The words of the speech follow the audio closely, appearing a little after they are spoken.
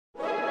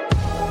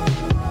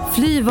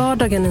Fly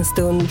vardagen en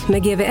stund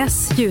med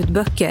GVS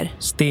ljudböcker.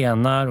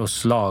 Stenar och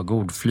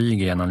slagord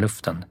flyger genom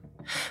luften.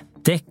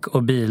 Däck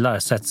och bilar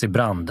sätts i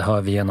brand,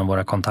 hör vi genom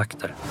våra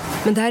kontakter.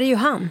 Men det här är ju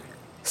han.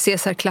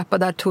 Cesar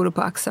klappade Arturo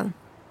på axeln.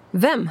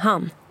 Vem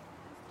han?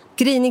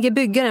 Grinige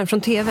byggaren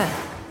från TV.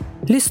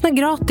 Lyssna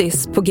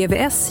gratis på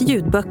GVS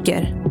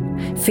ljudböcker.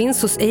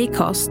 Finns hos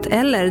Acast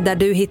eller där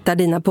du hittar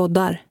dina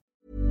poddar.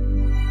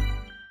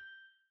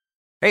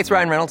 Hey, it's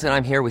Ryan Reynolds, and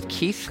I'm here with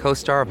Keith,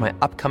 co-star of my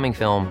upcoming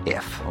film,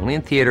 If, only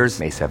in theaters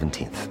May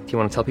 17th. Do you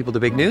want to tell people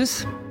the big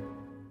news?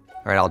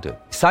 All right, I'll do it.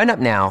 Sign up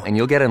now and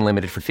you'll get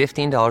unlimited for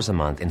 $15 a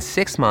month and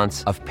 6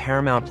 months of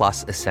Paramount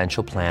Plus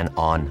Essential Plan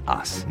on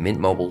us.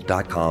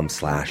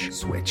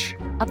 MintMobile.com/switch.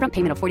 Upfront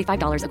payment of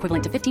 $45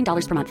 equivalent to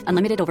 $15 per month.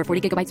 Unlimited over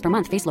 40 gigabytes per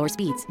month. Face lower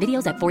speeds.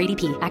 Videos at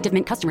 480p. Active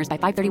Mint customers by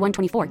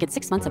 531.24 get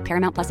 6 months of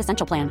Paramount Plus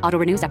Essential Plan. Auto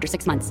renews after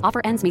 6 months.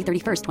 Offer ends May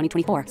 31st,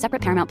 2024.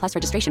 Separate Paramount Plus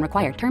registration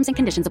required. Terms and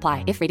conditions apply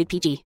if rated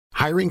PG.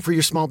 Hiring for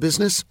your small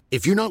business?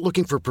 If you're not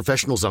looking for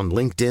professionals on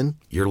LinkedIn,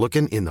 you're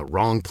looking in the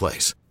wrong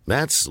place.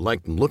 That's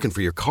like looking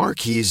for your car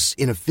keys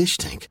in a fish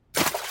tank.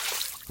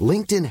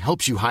 LinkedIn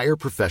helps you hire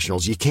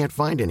professionals you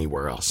can't find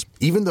anywhere else,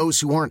 even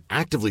those who aren't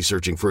actively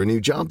searching for a new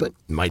job but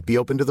might be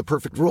open to the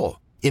perfect role.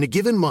 In a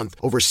given month,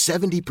 over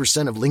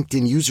 70% of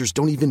LinkedIn users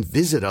don't even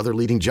visit other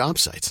leading job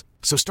sites.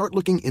 So start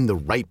looking in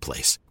the right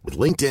place. With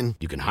LinkedIn,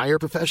 you can hire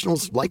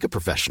professionals like a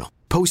professional.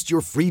 Post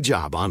your free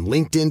job on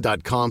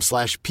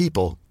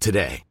linkedin.com/people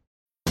today.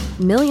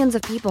 Millions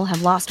of people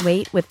have lost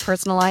weight with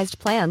personalized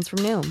plans from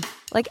Noom.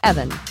 Like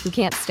Evan, who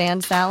can't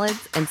stand salads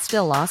and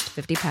still lost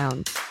 50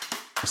 pounds.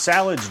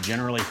 Salads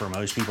generally for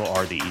most people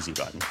are the easy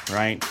button,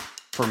 right?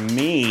 For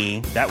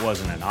me, that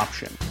wasn't an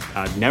option.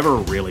 I never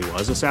really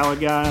was a salad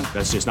guy.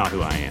 That's just not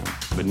who I am.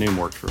 But Noom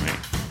worked for me.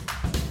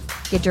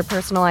 Get your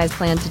personalized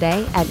plan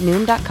today at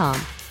Noom.com.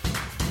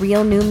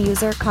 Real Noom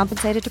user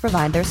compensated to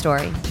provide their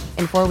story.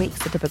 In 4 weeks,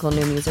 the typical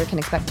Noom user can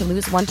expect to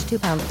lose 1 to 2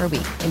 pounds per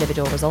week.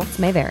 Individual results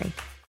may vary.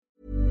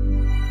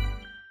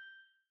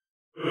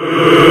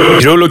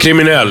 Krull och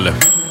kriminell.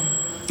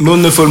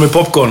 Munnen full med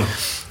popcorn.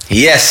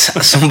 Yes,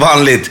 som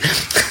vanligt.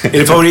 Är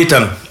det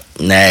favoriten?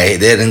 Nej,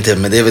 det är det inte.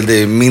 Men det är väl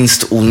det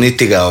minst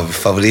onyttiga av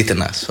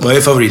favoriterna. Så. Vad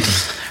är favoriten?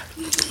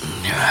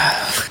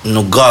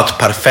 Nougat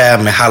parfait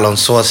med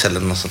hallonsås eller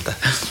något sånt där.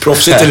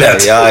 Proffsigt är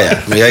lätt. Ja,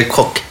 men jag är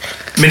kock.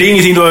 Men det är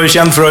ingenting du har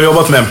känt för att ha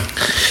jobbat med?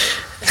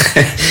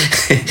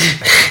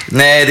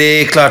 Nej, det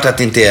är klart att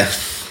det inte är.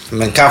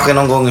 Men kanske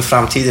någon gång i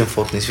framtiden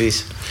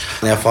förhoppningsvis.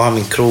 När jag får ha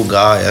min krog, det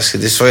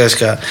är så jag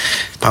ska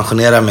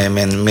pensionera mig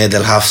med en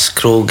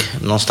medelhavskrog.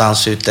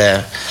 Någonstans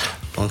ute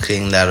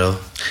omkring där och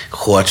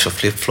shorts och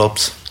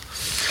flipflops.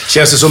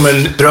 Känns det som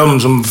en dröm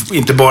som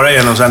inte bara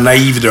är någon sån här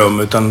naiv dröm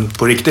utan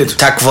på riktigt?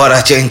 Tack vare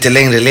att jag inte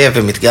längre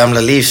lever mitt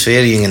gamla liv så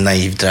är det ju ingen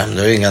naiv dröm.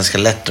 Det är ju en ganska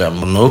lätt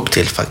dröm att nå upp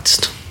till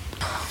faktiskt.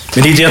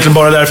 Men det är inte egentligen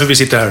bara därför vi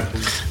sitter här.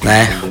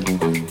 Nej.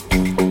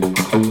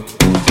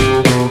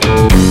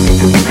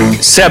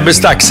 Sebbe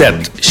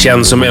Staxet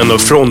känns som en av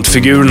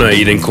frontfigurerna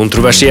i den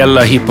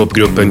kontroversiella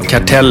hiphopgruppen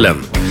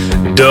Kartellen.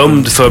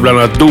 Dömd för bland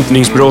annat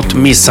dopningsbrott,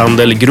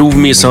 misshandel, grov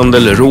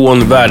misshandel,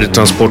 rån,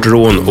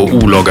 värdetransportrån och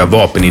olaga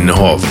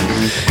vapeninnehav.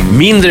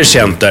 Mindre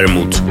känt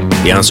däremot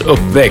är hans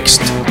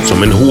uppväxt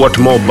som en hårt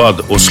mobbad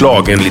och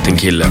slagen liten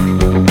kille.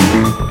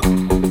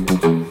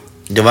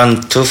 Det var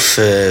en tuff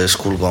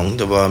skolgång.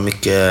 Det var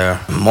mycket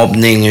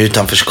mobbning,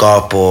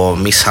 utanförskap och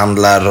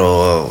misshandlar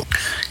och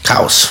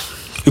kaos.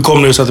 Hur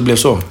kom det så att det blev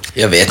så?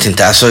 Jag vet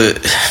inte, alltså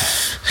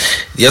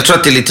jag tror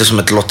att det är lite som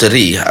ett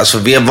lotteri. Alltså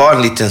vi var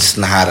en liten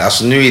sån här,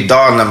 alltså nu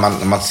idag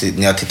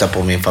när jag tittar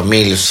på min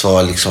familj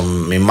så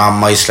liksom, min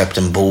mamma har ju släppt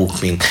en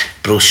bok, min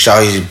brorsa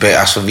har ju,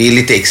 alltså vi är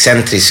lite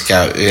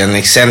excentriska, en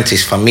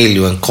excentrisk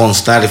familj och en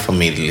konstnärlig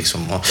familj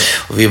liksom.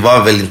 Och vi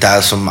var väl inte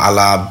alls som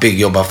alla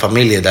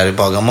byggjobbarfamiljer där i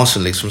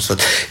Bagarmossen liksom, så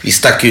att vi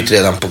stack ut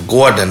redan på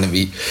gården när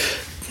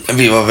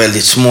vi var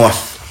väldigt små.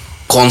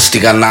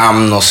 Konstiga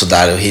namn och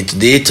sådär och hit och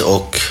dit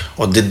och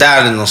det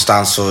där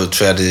någonstans så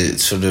tror jag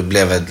det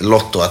blev ett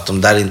lotto att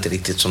de där är inte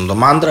riktigt som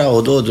de andra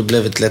och då det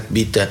blev ett lätt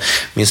byte.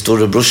 Min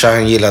storebrorsa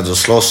han gillade att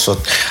slåss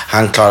och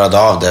han klarade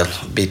av det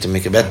byte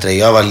mycket bättre.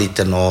 Jag var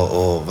liten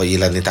och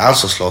gillade inte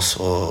alls att slåss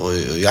och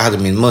jag hade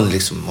min mun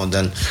liksom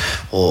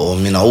och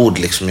mina ord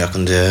liksom jag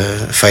kunde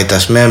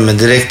fightas med, men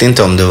det räckte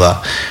inte om det var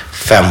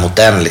 5 mot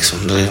 1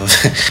 liksom.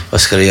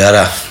 Vad ska du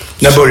göra?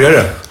 När började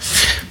det?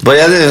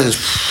 Började,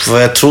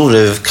 vad jag tror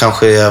det,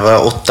 kanske jag var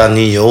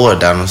 8-9 år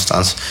där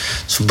någonstans.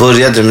 Så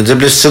började det, men det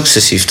blev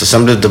successivt och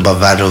sen blev det bara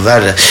värre och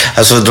värre.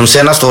 Alltså de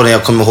senaste åren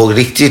jag kommer ihåg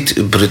riktigt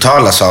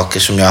brutala saker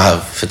som jag har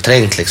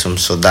förträngt liksom,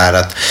 så där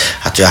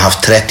att jag har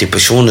haft 30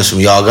 personer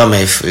som jagar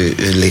mig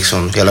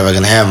liksom hela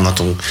vägen hem, att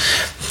de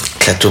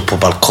klättrade upp på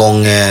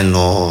balkongen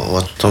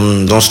och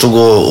de stod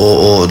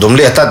och de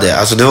letade.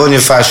 Alltså det var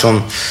ungefär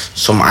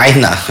som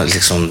Aina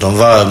liksom. De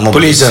var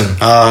polisen.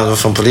 Ja, de var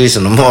från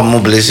polisen. De var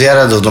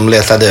mobiliserade och de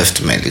letade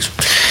efter mig liksom.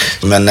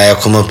 Men när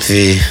jag kom upp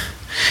vid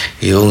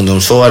i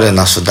ungdomsåren,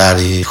 alltså där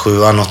i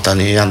 7an, 8an,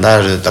 9an,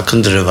 där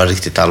kunde det vara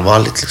riktigt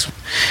allvarligt liksom.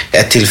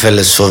 Ett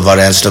tillfälle så var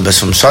det en snubbe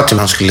som sa till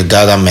mig att han skulle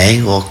döda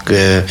mig, och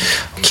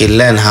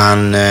killen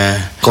han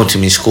kom till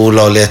min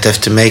skola och letade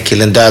efter mig.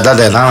 Killen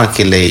dödade en annan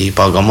kille i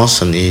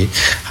Bagarmossen,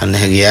 han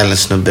högg ihjäl en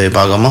snubbe i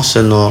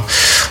Bagarmossen, och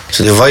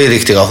så det var ju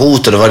riktiga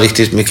hot och det var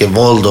riktigt mycket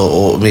våld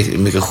och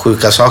mycket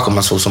sjuka saker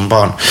man såg som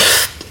barn.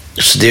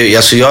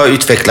 Så jag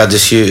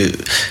utvecklades ju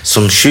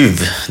som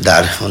tjuv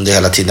där under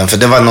hela tiden, för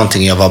det var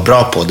någonting jag var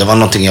bra på. Det var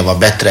någonting jag var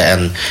bättre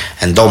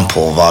än dem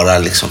på att vara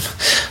liksom.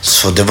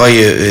 Så det var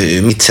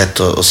ju mitt sätt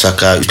att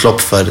söka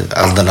utlopp för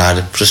all den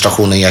här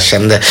frustrationen jag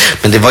kände.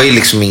 Men det var ju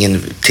liksom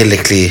ingen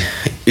tillräcklig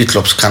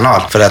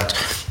utloppskanal, för att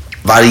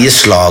varje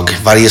slag,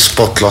 varje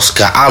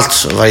spottloska,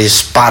 allt, varje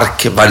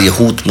spark, varje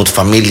hot mot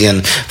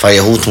familjen,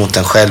 varje hot mot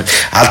en själv,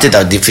 allt det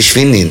där, det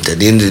försvinner inte.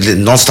 Det är,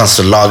 någonstans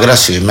så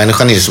lagras ju.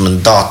 Människan är ju som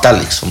en data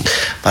liksom.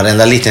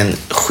 Varenda liten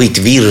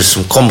skitvirus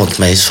som kom mot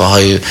mig så har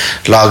ju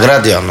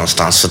lagrade jag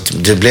någonstans. Så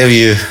det blev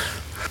ju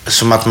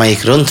som att man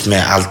gick runt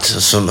med allt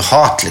som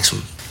hat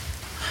liksom.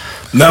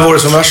 När var det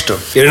som värst då?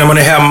 Är det när man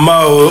är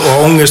hemma och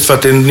har ångest för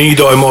att det är en ny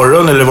dag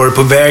imorgon? Eller var det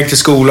på väg till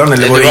skolan?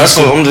 Eller var det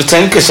alltså, om du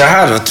tänker så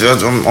här, att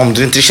om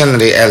du inte känner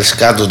dig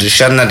älskad och du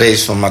känner dig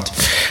som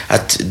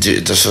att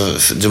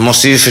du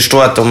måste ju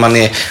förstå att om man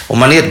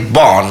är ett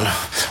barn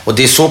och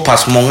det är så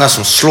pass många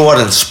som slår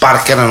en,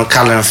 sparkar den och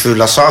kallar den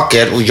fula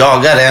saker och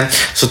jagar den,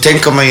 så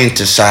tänker man ju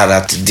inte så här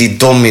att det är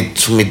de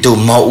som är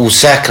dumma och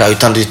osäkra,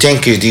 utan du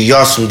tänker ju det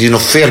är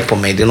något fel på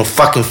mig, det är något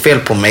fucking fel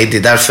på mig, det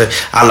är därför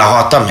alla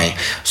hatar mig.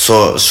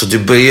 Så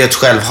du börjar ett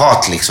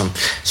självhat liksom,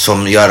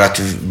 som gör att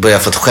du börjar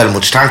få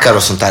självmordstankar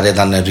och sånt där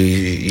redan när du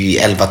är i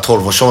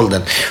 11-12 års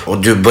åldern,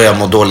 och du börjar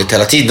må dåligt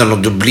hela tiden och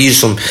du blir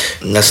som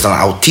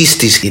nästan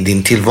autistisk i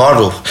din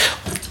tillvaro.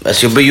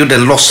 Alltså jag gjorde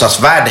en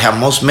låtsasvärld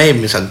hemma hos mig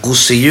med så här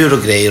gosedjur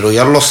och grejer, och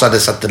jag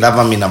låtsades att det där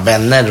var mina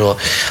vänner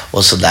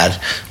och sådär.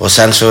 Och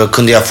sen så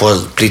kunde jag få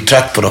bli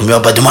trött på dem.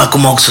 Jag bara, de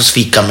kommer också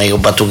svika mig, och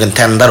bara tog en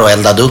tändare och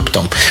eldade upp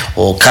dem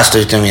och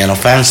kastade ut dem genom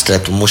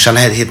fönstret. Och morsan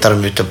hittade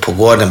dem ute på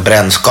gården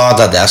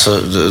brännskadade.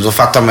 Alltså då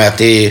fattar man att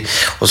det är...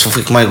 Och så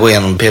fick man gå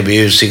igenom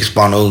PBU, psykisk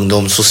barn och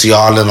ungdom,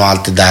 socialen och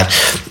allt det där.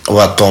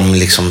 Och att de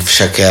liksom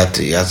försöker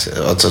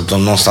att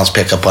de någonstans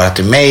pekar på att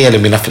det är mig eller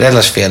mina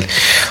föräldrars fel.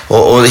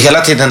 Och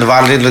hela tiden, det var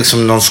aldrig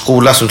liksom någon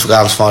skola som tog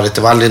ansvaret.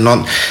 Det var aldrig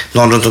någon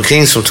runt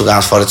omkring som tog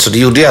ansvaret. Så det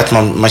gjorde ju att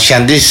man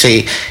kände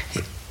sig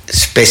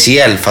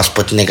speciell, fast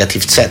på ett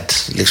negativt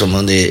sätt liksom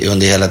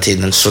under hela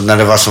tiden. Så när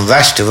det var som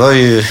värst, det var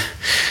ju...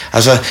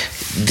 Alltså,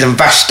 den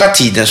värsta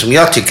tiden som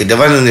jag tycker, det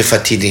var ungefär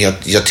tiden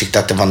jag tyckte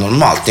att det var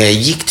normalt. När jag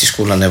gick till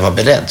skolan, när jag var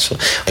beredd, så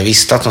jag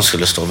visste att de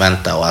skulle stå och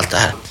vänta och allt det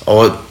här.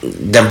 Och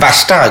den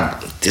värsta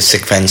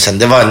sekvensen,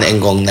 det var en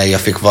gång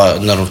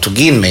när de tog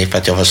in mig för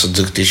att jag var så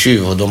duktig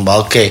tjuv, och de bara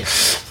okej.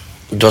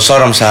 Då sa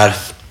de så här,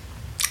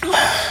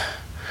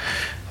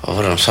 vad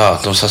var det de sa?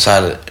 De sa så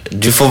här,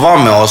 du får vara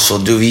med oss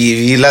och vi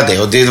gillar dig.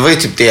 Och det var ju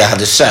typ det jag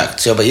hade sökt.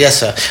 Så jag bara,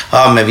 yes,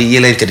 ja, men vi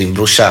gillar inte din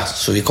brorsa,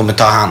 så vi kommer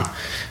ta han.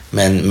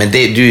 Men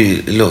det, du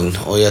är lugn.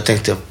 Och jag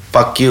tänkte,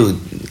 fuck you,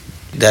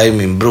 det är ju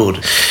min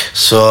bror.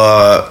 Så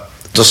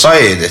då sa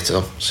jag ju det till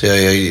dem. Så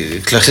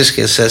jag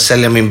klassiskt ska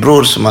sälja min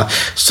bror som har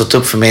stått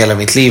upp för mig hela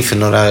mitt liv för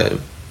några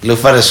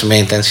luffare som jag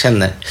inte ens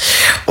känner.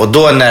 Och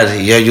då när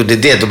jag gjorde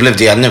det, då blev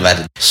det ännu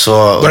värre. Så,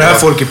 var det här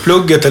folk i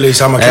plugget eller i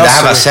samma klass? Nej, det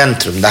här var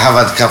centrum. Det här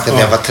var kanske när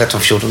jag var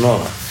 13-14 år.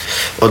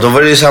 Och då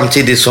var det ju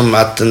samtidigt som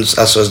att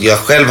jag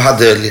själv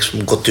hade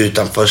liksom gått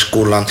utanför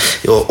skolan.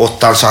 I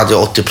 8 så hade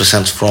jag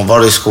 80%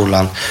 frånvaro i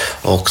skolan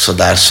och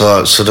sådär.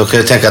 Så då kan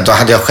jag tänka att då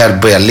hade jag själv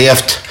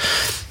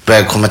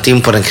börjat komma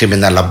in på den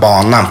kriminella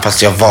banan,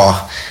 fast jag var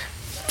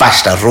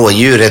värsta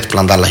rådjuret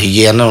bland alla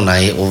hyenorna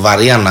och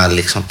vargarna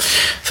liksom.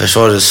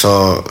 Förstår du?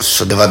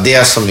 Så det var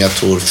det som jag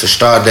tror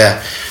förstörde.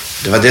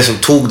 Det var det som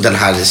tog den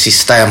här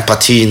sista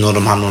empatin och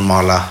de här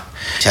normala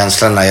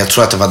känslorna. Jag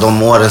tror att det var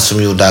de åren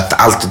som gjorde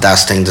att allt det där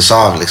stängdes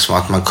av liksom.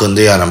 Att man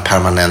kunde göra en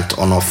permanent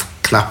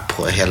on-off-knapp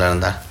på hela den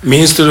där.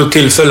 Minns du då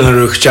tillfällen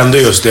när du kände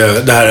just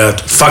det här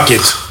att fuck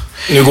it,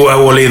 nu går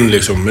jag all in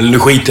liksom, eller nu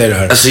skiter jag i det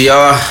här? Alltså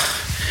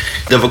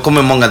det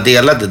kommer många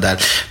delar det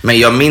där. Men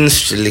jag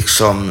minns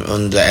liksom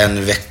under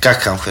en vecka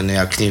kanske när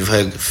jag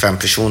knivhögg 5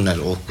 personer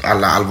och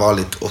alla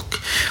allvarligt, och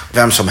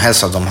vem som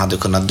helst av dem hade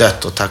kunnat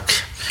dött, och tack.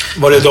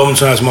 Var det de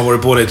som har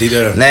varit på dig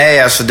tidigare? Nej,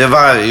 alltså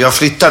jag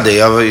flyttade.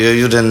 Jag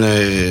gjorde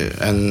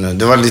en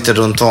det var lite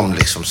runt om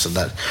liksom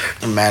sådär.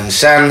 Men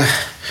sen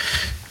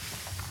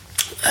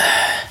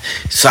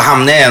så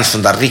hamnade jag i en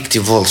sån där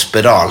riktig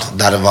våldsspiral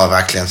där det var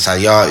verkligen så här,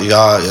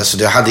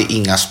 jag hade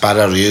inga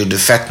spärrar och jag gjorde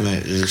fett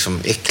med liksom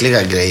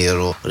äckliga grejer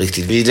och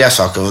riktigt vidriga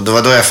saker. Och det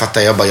var då jag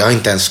fattade, jag har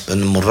inte ens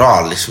en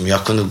moral liksom.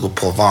 Jag kunde gå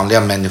på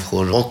vanliga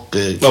människor och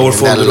vad var det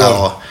för ålder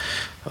då?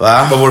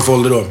 Va? Vad var det för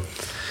ålder då?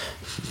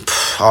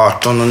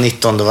 18 och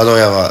 19, det var då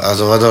jag var,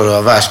 alltså var då det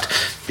var värst.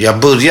 Jag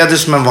började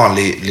som en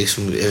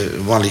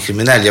vanlig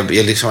kriminell. Jag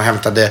liksom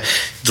hämtade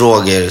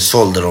droger,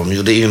 sålde dem,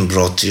 gjorde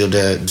inbrott,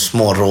 gjorde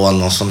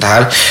smårån och sånt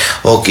här.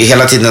 Och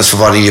hela tiden så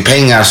var det ju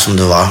pengar som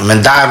det var.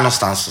 Men där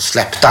någonstans så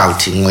släppte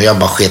allting och jag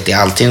bara sket i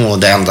allting. Och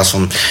det enda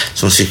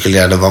som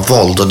cirkulerade var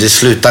våld. Och det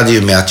slutade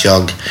ju med att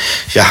jag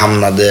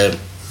hamnade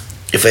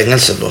i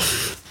fängelse då.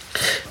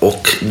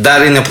 Och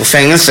där inne på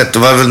fängelset, det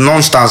var väl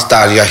någonstans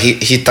där jag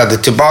hittade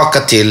tillbaka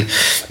till.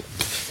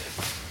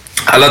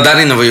 Alla där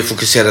inne var ju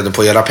fokuserade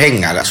på att göra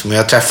pengar. Alltså, men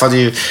jag träffade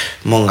ju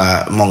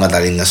många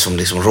där inne som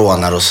liksom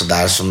rånar och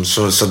sådär.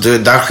 Så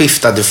där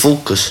skiftade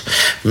fokus.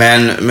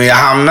 Men jag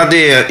hamnade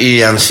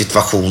i en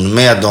situation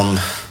med dem.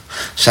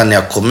 Sen när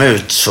jag kom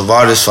ut så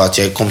var det så att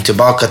jag kom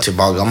tillbaka till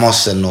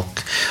Bagarmossen och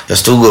jag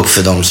stod upp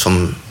för dem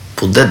som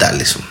bodde där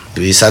liksom.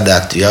 Det visade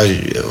att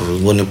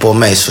går ni på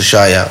mig så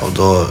kör jag, och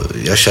då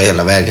jag kör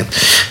hela vägen.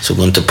 Så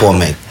gå inte på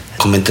mig.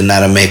 Kom inte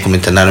nära mig, kom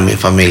inte nära min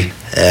familj.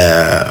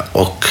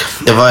 Och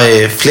det var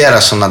ju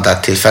flera sådana där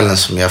tillfällen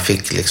som jag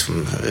fick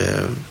liksom,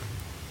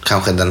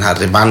 kanske den här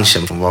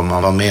revanschen från vad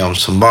man var med om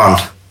som barn.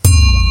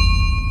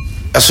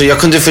 Alltså jag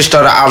kunde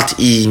förstöra allt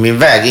i min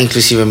väg,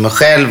 inklusive mig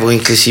själv och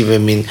inklusive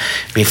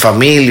min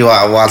familj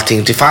och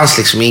allting. Det fanns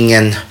liksom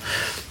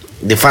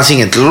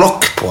inget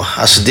lock på.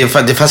 Alltså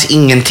det fanns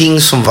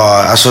ingenting som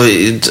var, alltså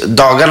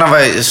dagarna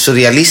var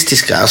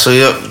surrealistiska. Alltså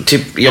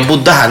jag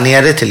bodde här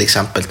nere till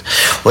exempel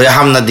och jag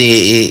hamnade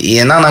i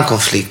en annan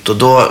konflikt och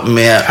då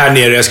med här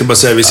nere, jag ska bara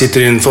säga, vi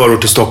sitter i en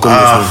förort i Stockholm.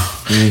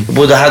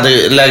 Jag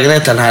hade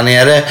lägenheten här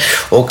nere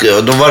och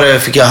då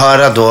fick jag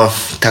höra då,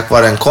 tack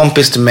vare en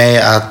kompis till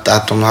mig,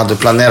 att de hade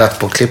planerat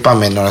på att klippa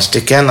mig några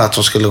stycken, att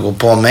de skulle gå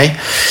på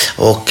mig.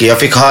 Och jag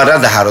fick höra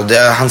det här och det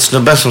är hans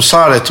snubbe som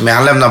sa det till mig,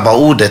 han lämnade bara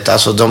ordet,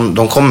 alltså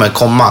de kommer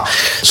komma.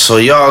 Så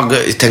jag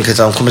tänkte att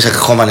de kommer säkert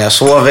komma när jag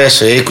sover,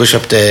 så jag gick och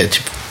köpte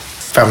typ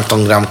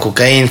 15 gram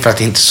kokain för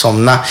att inte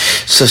somna.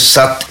 Så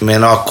satt med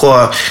en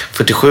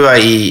AK-47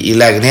 i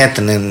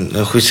lägenheten,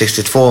 en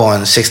 762 och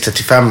en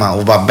 635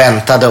 och bara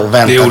väntade och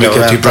väntade. Det är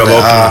olika typer av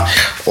vapen.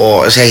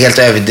 Och så är helt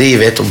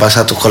överdrivet och bara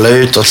satt och kollade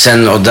ut. Och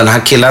den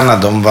här killarna,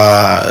 de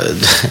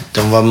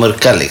var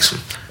mörka liksom.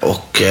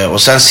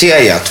 Och sen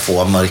ser jag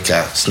 2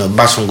 mörka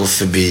snubbar som går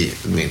förbi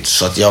mig.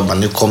 Så att jag bara,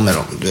 nu kommer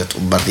de, du vet,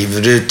 och bara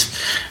driver ut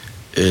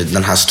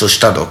den här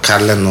största då,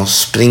 Kallen, och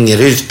springer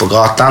ut på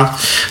gatan.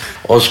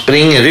 Och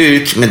springer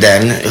ut med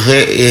den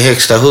i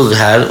högsta hugg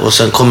här och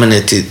sen kommer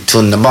ner till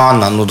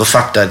tunnelbanan och då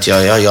fattar jag att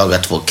jag jagar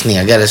 2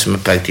 knegare som är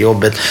på väg till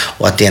jobbet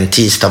och att det är en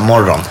tisdag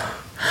morgon.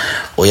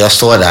 Och jag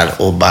står där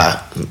och bara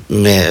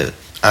med,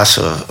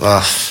 alltså...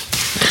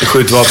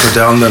 skjutvapnet i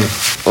handen.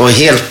 Och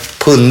helt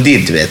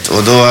pundig, du vet.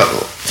 Och då...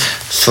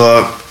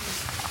 Så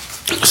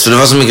det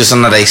var så mycket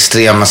sådana där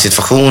extrema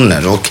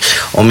situationer. Och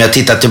om jag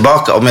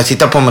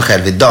tittar på mig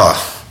själv idag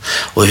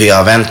och hur jag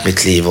har vänt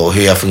mitt liv och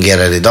hur jag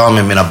fungerar idag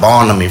med mina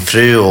barn och min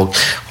fru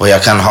och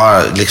jag kan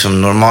ha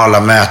liksom normala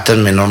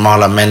möten med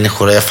normala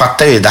människor. Och jag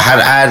fattar ju, det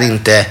här är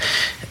inte,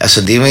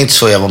 alltså det är inte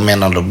så jag var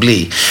menad att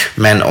bli.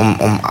 Men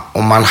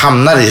om man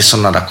hamnar i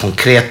sådana där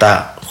konkreta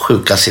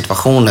sjuka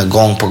situationer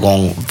gång på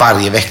gång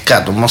varje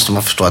vecka, då måste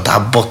man förstå att det här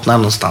bottnar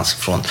någonstans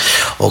ifrån.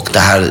 Och det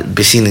här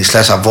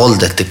besinningslösa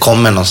våldet, det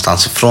kommer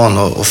någonstans ifrån.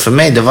 Och för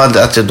mig, det var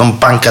att de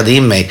bankade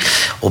in mig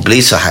och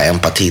bli så här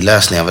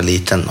empatilös när jag var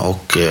liten.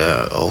 Och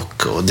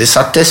det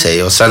satte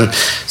sig. Och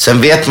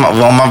sen vet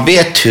man, om man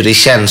vet hur det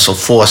känns att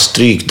få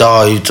stryk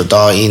dag ut och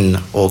dag in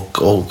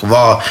och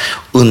vara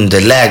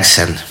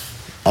underlägsen.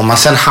 Om man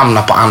sen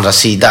hamnar på andra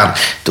sidan,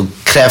 då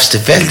krävs det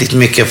väldigt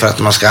mycket för att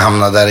man ska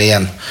hamna där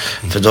igen.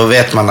 För då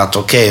vet man att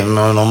okej,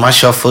 om man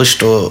kör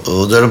först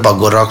och då är det bara att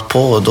gå rakt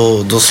på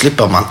och då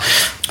slipper man.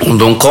 Om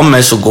de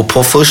kommer så gå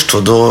på först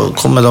och då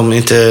kommer de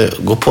inte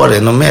gå på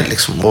det något mer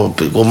liksom.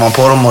 Och går man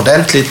på dem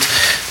ordentligt,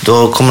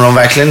 då kommer de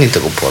verkligen inte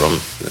gå på dem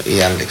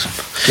igen liksom.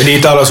 Men det är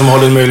inte alla som har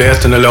den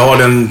möjligheten eller har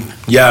den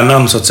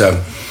hjärnan så att säga.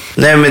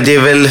 Nej, men det är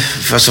väl,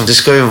 alltså, det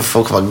ska ju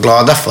folk vara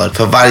glada för.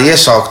 För varje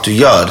sak du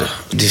gör,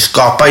 det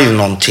skapar ju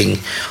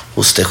någonting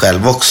hos dig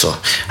själv också.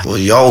 Och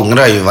jag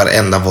ångrar ju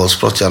varenda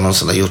våldsbrott jag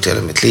någonsin har gjort i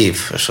hela mitt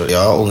liv. Så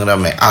jag ångrar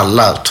mig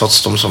alla,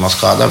 trots de som har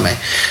skadat mig.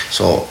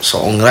 Så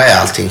ångrar jag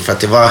allting. För att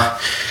det var...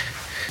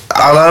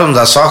 Alla de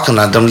där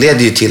sakerna, de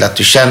leder ju till att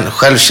du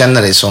själv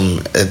känner dig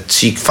som ett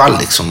psykfall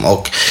liksom.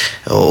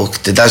 Och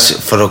det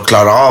där, för att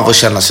klara av och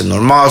känna sig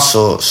normal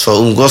så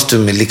umgås du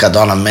med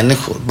likadana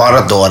människor,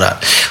 bara dårar.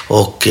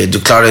 Och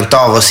du klarar inte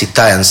av att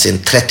sitta ens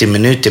 30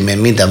 minuter med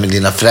middag med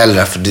dina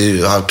föräldrar, för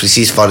du har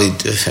precis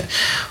varit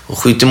och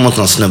skjutit mot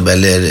någon snubbe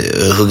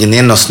eller huggit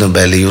ner någon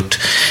snubbe eller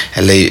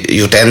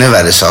gjort ännu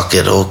värre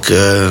saker.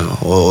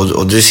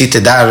 Och du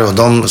sitter där och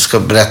de ska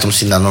berätta om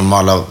sina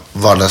normala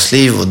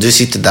vardagsliv och du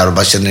sitter där och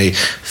bara känner dig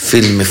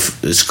fylld med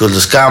skuld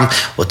och skam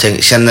och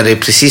känner dig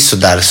precis så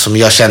där som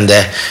jag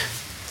kände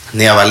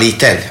när jag var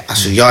liten.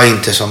 Alltså jag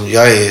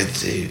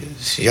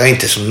är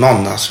inte som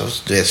någon, alltså,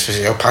 du vet, för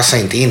jag passar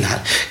inte in här.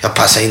 Jag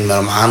passar in med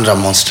de andra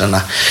monstren.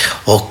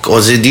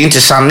 Och det är ju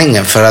inte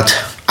sanningen, för att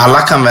alla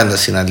kan vända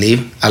sina liv,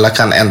 alla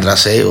kan ändra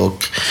sig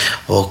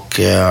och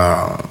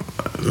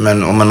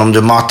Men om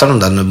du matar de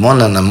där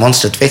demonerna,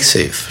 monstret växer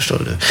ju, förstår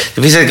du.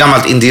 Det finns ett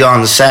gammalt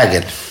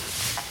indiansägen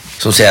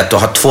som säger att du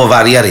har 2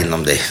 vargar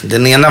inom dig.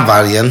 Den ena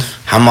vargen,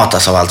 han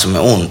matas av allt som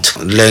är ont.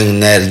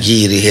 Lögner,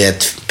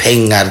 girighet,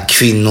 pengar,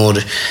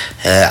 kvinnor,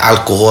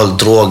 alkohol,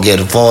 droger,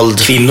 våld.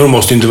 Kvinnor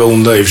måste inte vara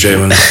onda i och för sig.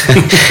 Men...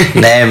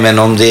 Nej, men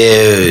om det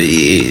är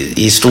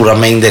i stora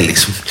mängder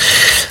liksom.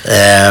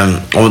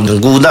 Och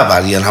den goda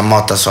vargen, han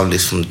matas av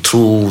liksom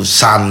tro,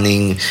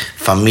 sanning,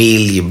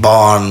 familj,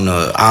 barn,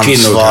 ansvar.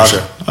 Kvinnor kanske?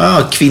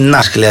 Ja,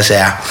 kvinna skulle jag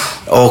säga.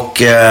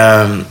 Och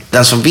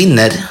den som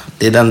vinner,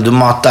 det är den du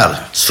matar.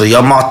 Så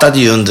jag matade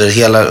ju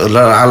under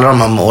alla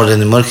de här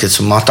åren i mörkret,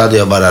 så matade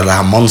jag bara det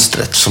här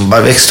monstret som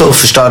bara växte och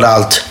förstörde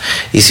allt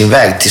i sin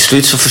väg. Till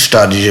slut så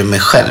förstörde jag mig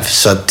själv.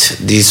 Så att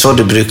det är så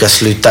det brukar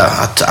sluta.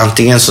 Att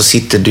antingen så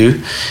sitter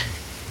du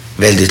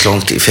väldigt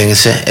långt i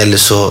fängelse, eller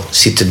så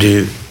sitter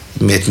du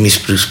med ett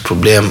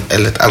missbruksproblem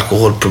eller ett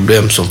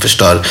alkoholproblem som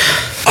förstör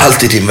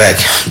allt i din väg.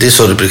 Det är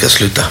så det brukar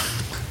sluta.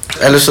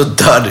 Eller så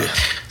dör du.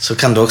 Så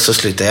kan du också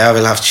sluta. Jag har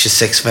väl haft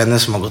 26 vänner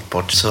som har gått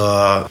bort.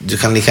 Så du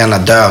kan lika gärna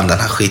dö av den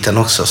här skiten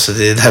också. Så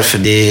det är därför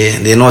det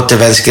är en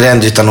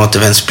återvändsgränd utan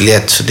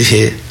återvändsbiljett. Så det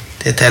är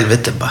ett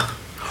helvete bara.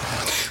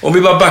 Om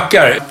vi bara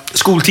backar.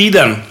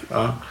 Skoltiden.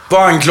 Ja.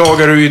 Vad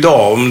anklagar du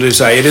idag? Om du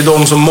säger, är det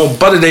de som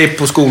mobbade dig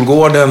på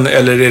skolgården,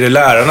 eller är det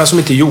lärarna som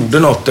inte gjorde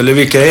något? Eller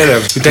vilka är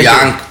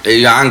det?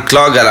 Jag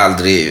anklagar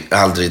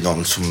aldrig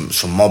de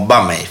som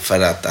mobbar mig.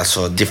 För att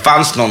alltså, det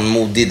fanns någon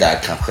modig där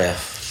kanske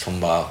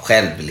som var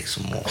själv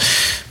liksom.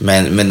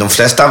 Men de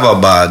flesta var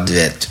bara, du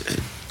vet,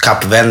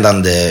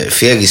 kappvändande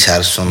fegis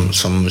här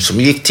som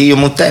gick 10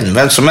 mot en.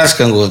 Vem som helst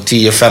kan gå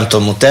 10-15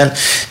 mot en.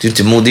 Du är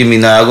inte modig i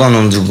mina ögon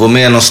om du går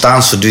med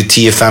någonstans och du är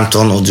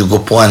 10-15 och du går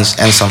på en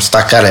ensam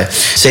stackare.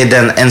 Säg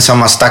den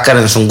ensamma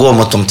stackaren som går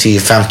mot de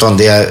 10-15,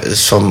 det är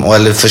som,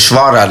 eller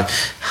försvarar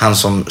han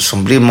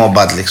som blir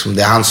mobbad liksom.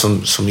 Det är han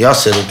som jag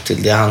ser upp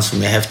till. Det är han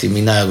som är häftig i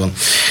mina ögon.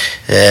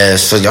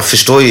 Så jag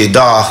förstår ju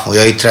idag, och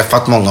jag har ju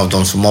träffat många av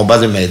dem som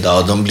mobbade mig idag,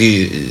 och de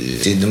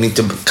är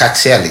inte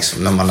kaxiga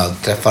liksom när man har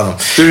träffat dem.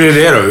 Hur är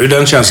det då? Hur är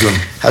den känslan?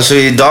 Alltså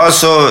idag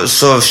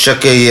så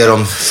försöker jag ge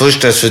dem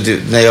först, alltså,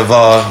 när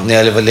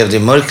jag levde i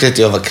mörkret och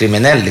jag var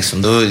kriminell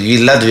liksom, då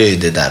gillade jag ju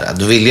det där.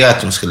 Då ville jag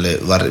att de skulle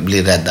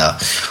bli rädda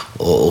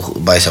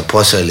och bajsa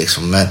på sig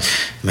liksom.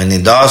 Men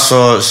idag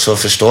så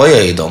förstår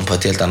jag ju dem på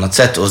ett helt annat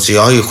sätt. Och så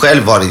jag har ju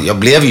själv jag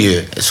blev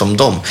ju som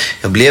dem.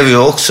 Jag blev ju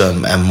också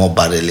en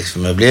mobbare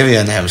liksom. Jag blev ju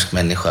en hemsk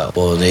människa.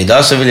 Och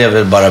idag så vill jag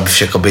väl bara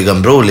försöka bygga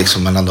en bro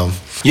liksom mellan dem.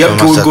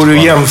 Går du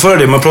att jämföra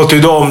det? Man pratar ju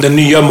idag om den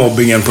nya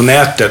mobbingen på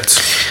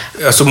nätet.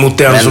 Alltså mot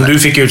den som du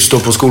fick utstå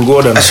på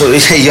skolgården. Alltså,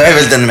 jag är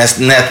väl den mest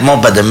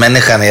nätmobbade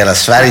människan i hela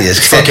Sverige.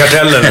 För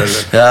Kartellen eller?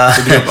 Ja.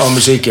 Av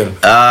musiken.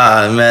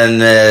 Ja,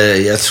 men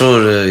jag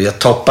tror jag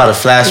toppar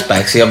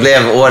Flashbacks. Jag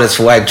blev årets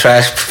White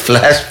Trash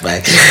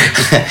Flashback.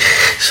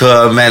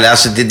 Så, men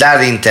alltså det där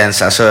är inte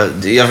ens... Alltså,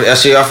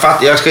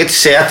 jag ska inte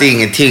säga att det är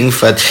ingenting,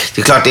 för att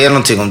det är klart det är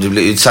någonting om du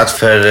blir utsatt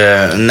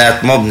för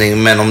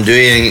nätmobbning. Men om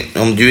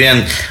du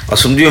är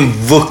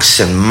en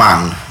vuxen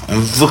man,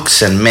 en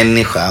vuxen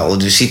människa, och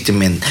du sitter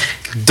med en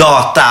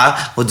data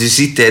och du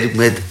sitter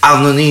med ett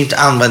anonymt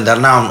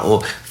användarnamn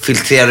och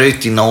filtrerar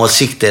ut dina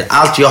åsikter.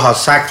 Allt jag har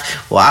sagt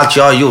och allt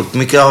jag har gjort,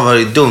 mycket har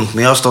varit dumt,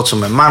 men jag har stått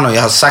som en man och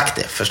jag har sagt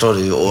det, förstår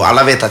du? Och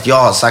alla vet att jag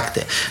har sagt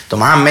det.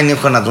 De här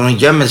människorna, de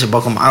gömmer sig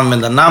bakom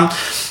användarnamn.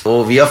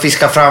 Och vi har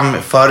fiskat fram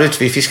förut,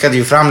 vi fiskade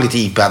ju fram lite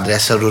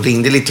IP-adresser och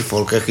ringde lite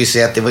folk. Jag kan ju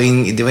säga att det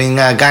var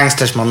inga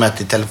gangsters man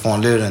mötte i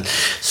telefonluren.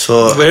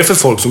 Så, vad är det för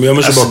folk som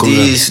gömmer sig bakom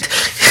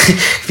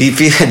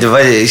det? Det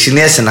var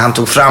kinesen,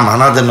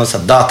 han hade någon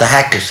sån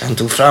datahackers, han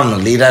tog fram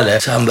någon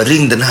lirare. Så han bara,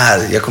 ring den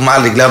här, jag kommer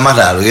aldrig glömma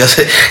det här. Och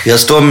jag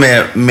står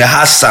med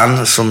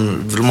Hassan,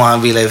 som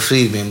han vilar i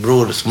frid, min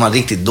bror, som har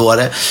riktigt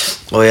dåre.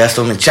 Och jag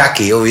står med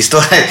Chucky, och vi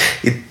står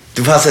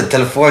det fanns en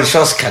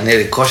telefonkiosk här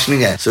nere i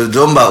korsningen. Så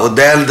de bara, och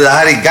det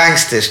här är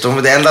gangsters.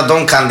 Det enda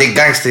de kan, det är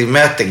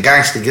gangstermöten,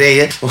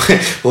 gangstergrejer.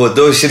 Och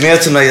då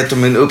kineserna har gett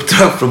dem en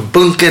uppdrag från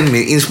bunkern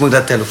med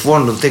insmugglad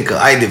telefon. De tänker,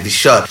 ajde, vi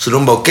kör. Så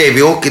de bara, okej,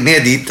 vi åker ner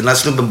dit. Den här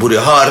snubben borde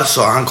höra,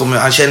 så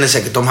han känner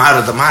säkert de här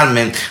och de här.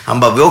 Men han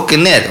bara, vi åker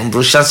ner. Och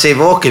brorsan säger,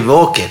 vi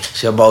åker.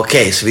 Så jag bara,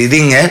 okej, så vi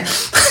ringer.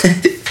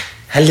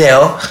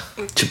 Hallå?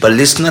 Typ,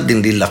 lyssna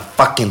din lilla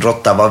fucking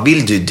råtta, vad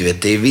vill du? Du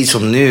vet, det är vi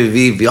som nu,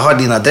 vi har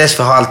din adress,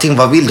 vi har allting,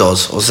 vad vill du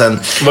oss? Och sen...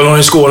 Var någon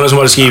i Skåne som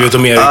hade skrivit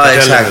om er? Ja,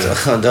 exakt.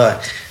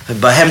 Jag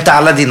bara, hämta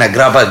alla dina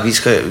grabbar,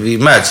 vi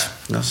möts.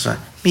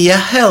 Men jag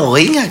hör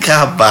inga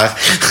grabbar.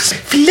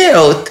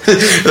 Förlåt.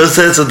 Och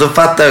sen så de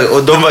fattar,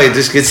 och de var ju,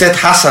 du skulle sett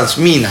Hassans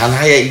min, han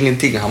hajar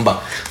ingenting, han bara,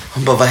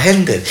 vad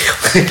händer?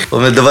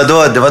 Men det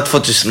var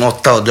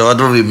 2008, och det var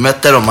då vi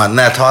mötte de här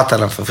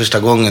näthatarna för första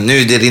gången.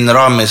 Nu det rinner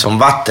av mig som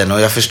vatten,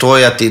 och jag förstår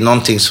ju att det är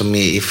någonting som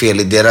är fel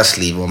i deras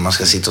liv om man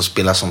ska sitta och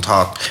spela sånt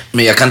hat.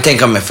 Men jag kan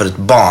tänka mig för ett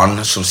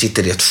barn som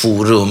sitter i ett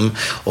forum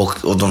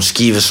och de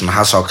skriver såna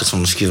här saker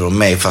som de skriver om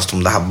mig, fast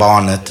om det här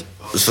barnet.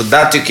 Så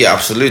där tycker jag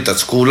absolut att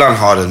skolan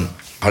har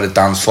har ett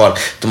ansvar.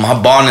 De har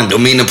barnen,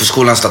 de är inne på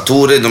skolans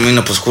datorer, de är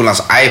inne på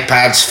skolans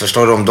iPads,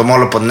 förstår du? De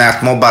håller på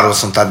nätmobbar och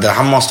sånt där. Det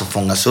här måste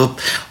fångas upp.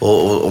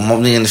 Och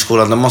mobbningen i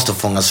skolan, det måste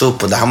fångas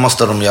upp. Och det här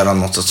måste de göra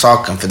något åt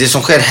saken. För det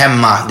som sker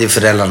hemma, det är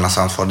föräldrarnas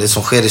ansvar. Det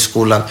som sker i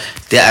skolan,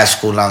 det är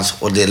skolans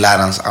och det är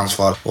lärarens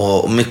ansvar.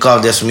 Och mycket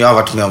av det som jag har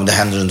varit med om, det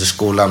händer under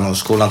skolan. Och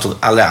skolan tog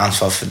alla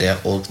ansvar för det.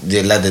 Och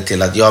det ledde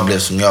till att jag blev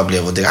som jag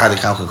blev. Och det hade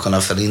kanske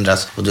kunnat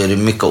förhindras. Och då är det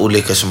mycket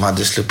olyckor som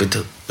hade sluppit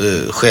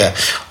ske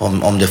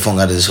om det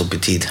fångades upp i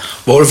tid.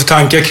 Vad har du för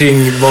tankar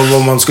kring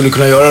vad man skulle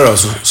kunna göra då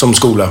som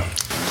skola?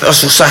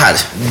 Alltså så här,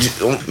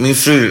 min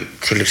fru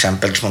till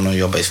exempel som hon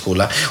jobbar i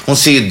skola, hon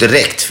ser ju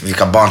direkt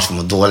vilka barn som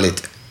mår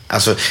dåligt.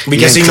 Alltså,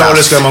 vilka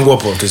signaler ska man gå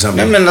på till exempel?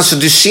 Nej, men alltså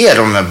du ser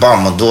om ett barn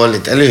mår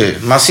dåligt, eller hur?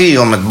 Man ser ju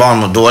om ett barn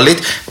mår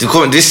dåligt.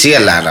 Du ser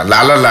lärarna,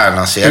 alla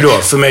lärarna ser. Hur då?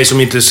 För mig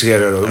som inte ser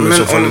det då?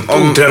 Men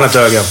om otränat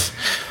öga.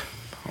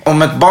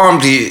 Om ett barn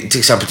blir till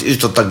exempel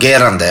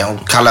utåtagerande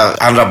och kallar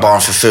andra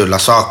barn för fula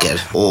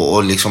saker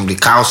och liksom blir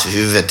kaos i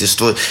huvudet,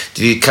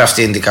 det är ju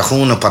kraftiga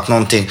indikationer på att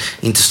någonting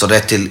inte står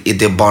rätt till i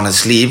det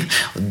barnets liv.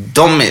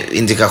 De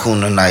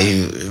indikationerna är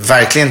ju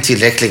verkligen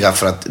tillräckliga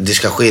för att det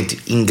ska ske ett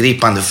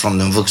ingripande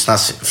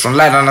från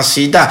lärarnas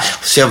sida.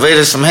 Och se vad är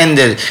det som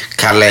händer,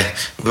 Kalle?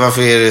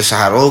 Varför är det så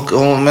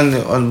här?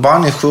 Men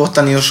barn är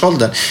 7-8-9 års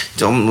ålder.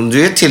 Om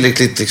du är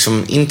tillräckligt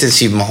liksom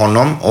intensiv med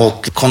honom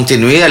och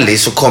kontinuerlig,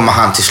 så kommer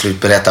han till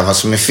slut berätta vad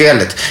som är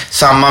felet.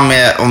 Samma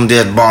med om det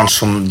är ett barn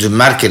som du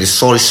märker är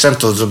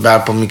sorgsamt och så bär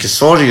på mycket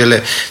sorg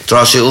eller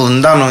drar sig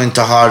undan och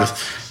inte har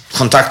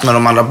kontakt med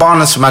de andra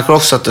barnen, så märker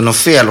också att det är något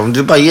fel. Om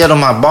du bara ger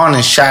de här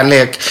barnen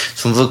kärlek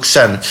som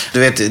vuxen. Du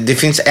vet, det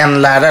finns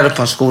en lärare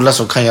på en skola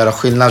som kan göra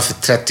skillnad för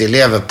 30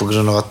 elever på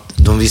grund av att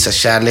de visar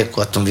kärlek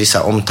och att de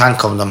visar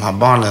omtanke om de här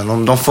barnen.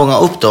 Om de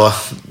fångar upp då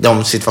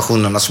de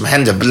situationerna som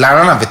händer.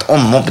 Lärarna vet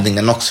om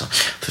mobbningen också,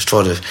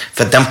 förstår du?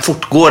 För att den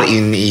fortgår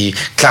in i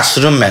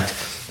klassrummet.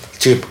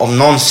 Typ om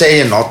någon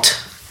säger något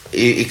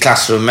i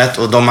klassrummet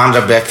och de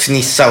andra börjar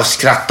fnissa och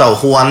skratta och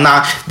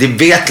håna, det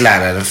vet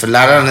läraren, för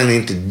läraren är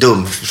inte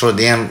dum, förstår du?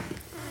 Det är en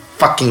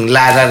fucking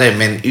lärare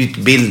med en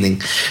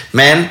utbildning.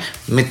 Men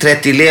med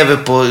 30 elever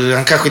på,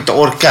 han kanske inte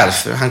orkar,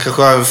 för han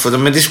kanske har,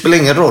 men det spelar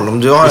ingen roll. Om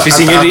du har, det finns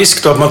ingen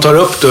risk då att man tar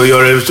upp det och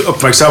gör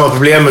uppmärksamma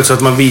problemet så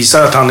att man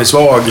visar att han är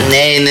svag?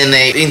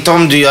 Nej. Inte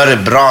om du gör det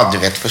bra, du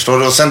vet, förstår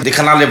du? Och sen, det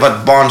kan aldrig vara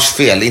ett barns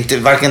fel. Inte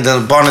varken det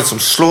barnet som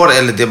slår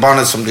eller det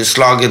barnet som blir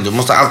slagen. Du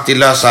måste alltid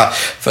lösa,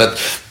 för att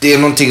det är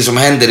någonting som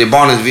händer i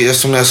barnet.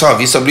 Som jag sa,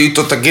 vissa blir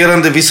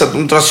utåtagerande, vissa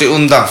de drar sig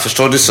undan,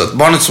 förstår du? Så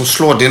barnet som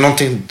slår, det är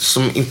någonting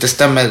som inte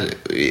stämmer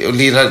och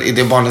lirar i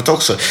det barnet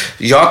också.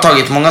 Jag har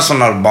tagit många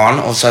sådana barn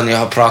och sen jag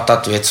har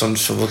pratat, du vet, som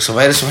vuxen,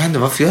 vad är det som händer?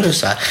 Varför gör du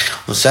så här?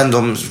 Och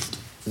sen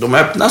de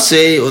öppnar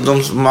sig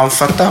och man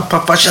fattar,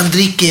 pappan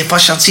dricker,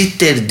 farsan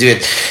sitter, du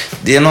vet.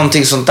 Det är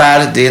någonting sånt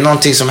där, det är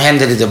någonting som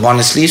händer i det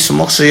barnets liv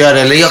som också gör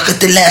det. Eller jag kan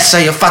inte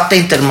läsa, jag fattar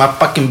inte de här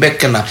fucking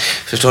böckerna,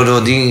 förstår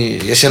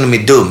du? Jag känner mig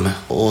dum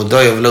och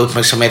då jag vill ha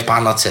uppmärksamhet på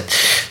annat sätt.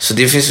 Så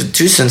det finns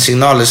 1000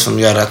 signaler som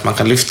gör att man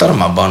kan lyfta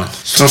de här barnen.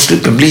 Så de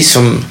slipper bli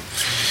som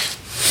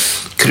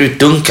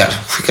krutdunkar,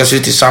 skickas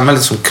ut i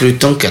samhället som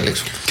krutdunkar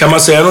liksom. Kan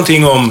man säga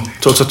någonting om,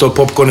 trots att du har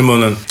popcorn i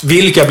munnen,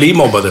 vilka blir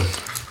mobbade?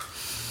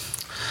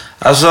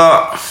 Alltså,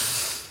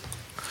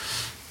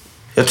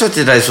 jag tror att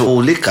det där är så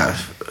olika,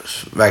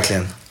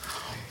 verkligen.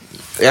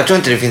 Jag tror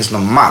inte det finns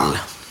någon mall.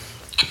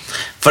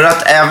 För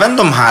att även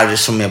de här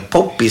som är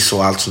poppis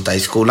och allt sånt där i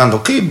skolan, de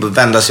kan ju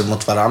vända sig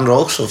mot varandra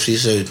också och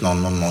frysa ut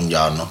någon om någon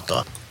gör något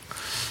då.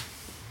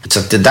 Så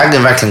att det där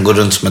verkligen går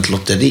runt som ett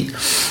lotteri.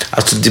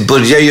 Alltså det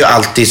börjar ju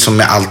alltid som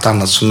med allt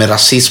annat, som med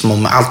rasism och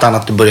med allt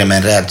annat, det börjar med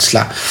en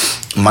rädsla.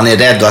 Man är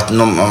rädd att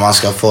man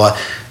ska få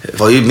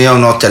vara med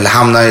om något eller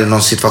hamna i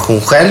någon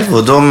situation själv,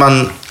 och då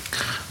man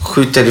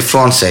skjuter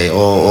ifrån sig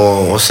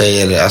och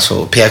säger,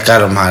 alltså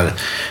pekar de här,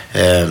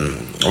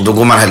 och då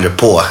går man hellre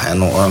på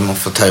än att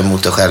få ta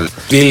emot det själv.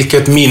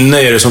 Vilket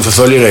minne är det som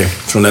förföljer dig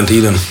från den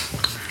tiden?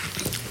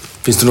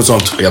 Finns det något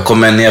sånt? Jag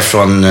kommer ner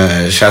från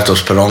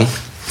Kärrtorpsperrong.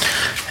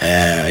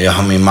 Jag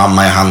har min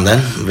mamma i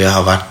handen. Vi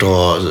har varit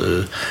då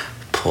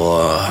på...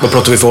 Vad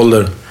pratar vi för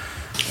ålder?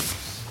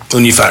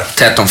 Ungefär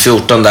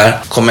 13-14 där.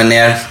 Kommer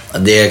ner.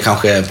 Det är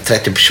kanske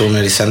 30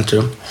 personer i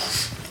centrum.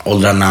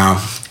 Åldrarna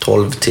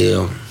 12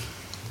 till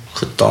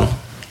 17.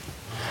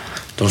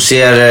 De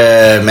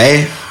ser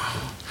mig.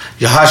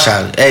 Jag hör så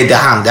här, det är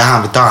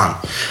han, vi tar han.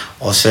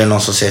 Och så är det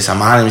någon som säger så här,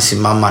 han är med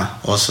sin mamma.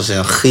 Och så säger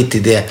han, skit i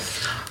det.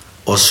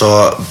 Och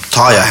så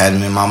tar jag henne,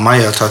 min mamma.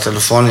 Jag tar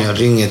telefonen,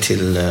 jag ringer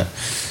till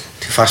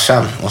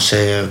farsan och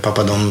säger,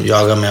 pappa, de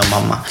jagar mig och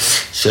mamma.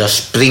 Så jag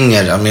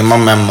springer, min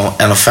mamma är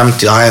 1,50,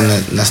 jag har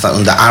henne nästan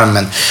under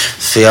armen.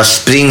 Så jag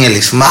springer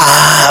liksom,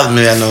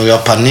 och jag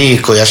har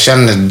panik och jag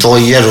känner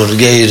dojor och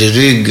grejer i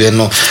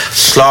ryggen och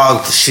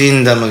slag på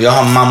kinden, och jag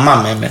har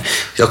mamma med mig.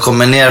 Jag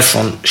kommer ner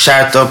från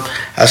Kärrtorp,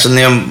 alltså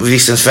ner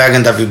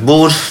Vikstensvägen där vi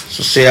bor,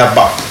 så ser jag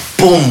bara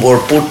boom, vår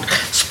port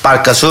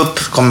sparkas upp.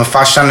 Kommer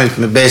farsan ut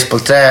med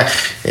baseballträ.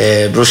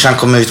 Brorsan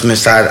kom ut med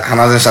så här, han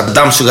hade en sån här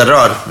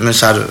dammsugarrör med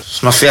så här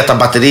små feta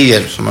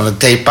batterier som han hade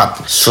tejpat.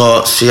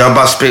 Så jag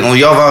bara springer,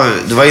 och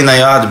det var innan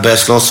jag hade börjat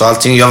slåss och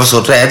allting. Jag var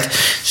så rädd,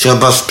 så jag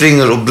bara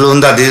springer och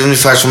blundar. Det är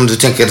ungefär som du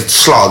tänker ett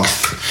slag.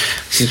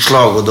 Sitt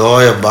slag, och då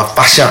har jag bara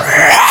farsan,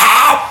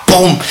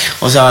 boom,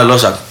 och sen har jag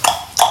låtsat.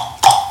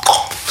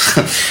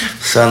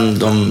 Sen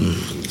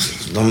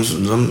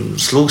de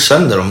slog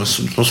sönder dem.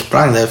 De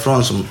sprang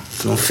därifrån som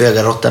de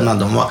fega råttorna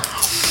de var.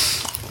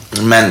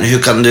 Men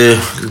hur kan du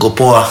gå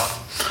på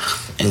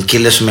en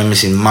kille som är med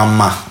sin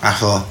mamma?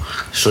 Alltså,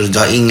 så du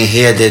har ingen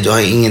heder, du har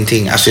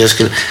ingenting. Alltså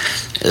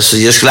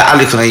jag skulle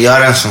aldrig kunna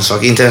göra en sån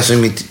sak. Inte ens i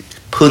mitt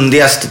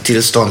pundigaste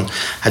tillstånd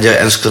hade jag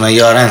ens kunnat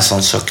göra en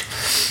sån sak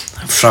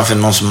framför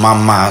någons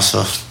mamma.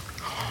 Alltså,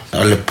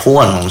 eller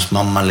på någons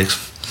mamma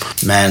liksom.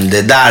 Men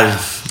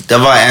det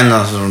var en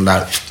av de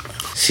där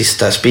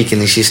sista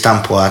spiken i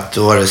kistan på att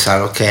då var det så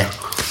här, okej,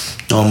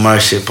 no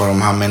mercy på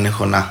de här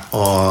människorna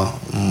och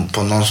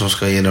på någon som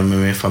ska ge dem i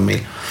min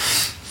familj.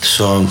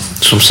 Så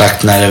som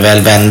sagt, när det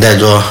väl vände,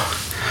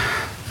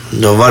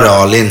 då var det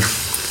all in.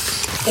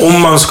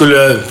 Om man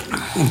skulle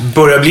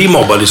börja bli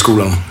mobbad i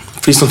skolan,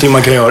 finns det någonting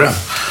man kan göra?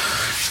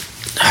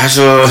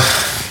 Alltså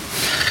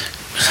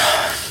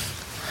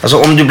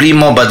om du blir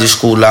mobbad i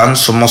skolan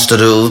så måste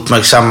du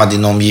uppmärksamma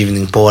din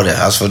omgivning på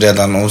det. Alltså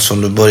redan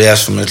som du börjar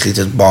som ett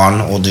litet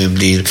barn och du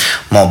blir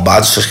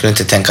mobbad, så ska du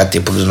inte tänka att det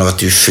är på grund av att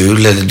du är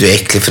ful eller du är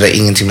äcklig, för det har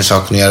ingenting med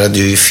saken att göra.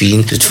 Du är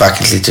fin, du är ett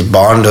vackert litet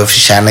barn, du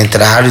förtjänar inte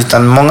det här.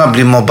 Utan många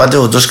blir mobbade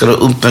och då ska du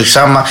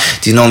uppmärksamma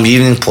din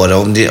omgivning på det.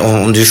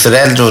 Om du är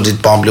förälder och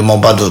ditt barn blir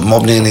mobbad och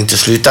mobbningen inte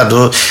slutar,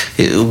 då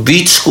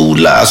byt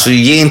skola. Alltså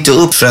ge inte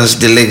upp förrän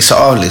det läggs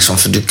av liksom.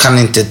 För du kan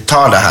inte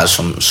ta det här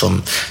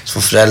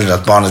som förälder,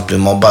 att barnet blir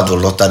mobbad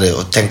och låta det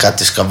och tänka att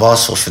det ska vara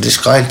så, för det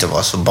ska inte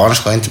vara så. Barn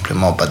ska inte bli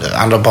mobbade.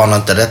 Andra barn har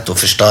inte rätt att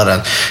förstöra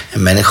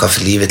en människa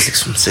för livet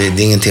liksom. Så det är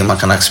ingenting man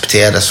kan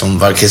acceptera som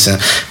varken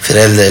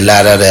förälder,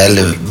 lärare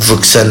eller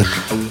vuxen.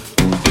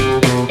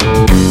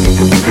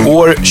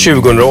 År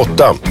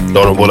 2008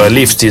 la de båda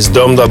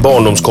livstidsdömda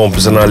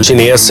barndomskompisarna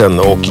Kinesen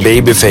och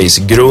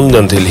Babyface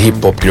grunden till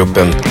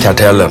hiphopgruppen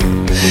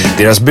Kartellen.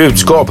 Deras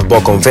budskap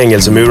bakom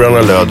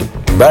fängelsemurarna löd: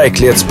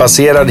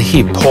 verklighetsbaserad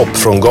hiphop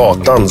från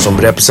gatan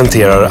som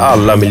representerar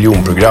alla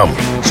miljonprogram.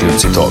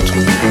 Slutcitat.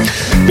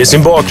 Med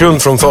sin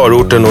bakgrund från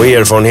förorten och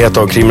erfarenhet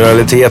av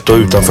kriminalitet och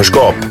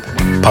utanförskap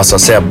passar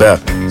Sebbe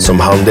som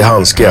hand i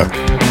handske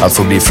att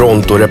få bli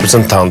front och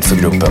representant för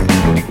gruppen.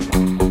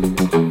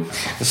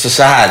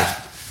 Så här.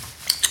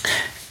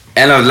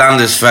 En av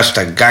landets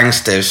värsta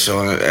gangsters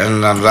och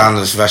en av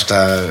landets värsta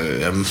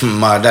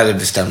mördare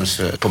bestämmer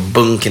sig på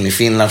bunken i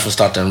Finland för att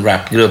starta en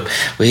rapgrupp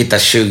och hittar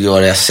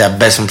 20-åriga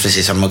Sebbe som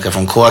precis har muckat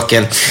från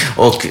kåken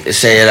och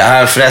säger: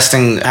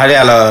 här är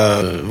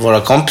alla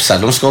våra kompisar,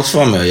 de ska också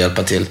vara med och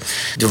hjälpa till.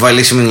 Det var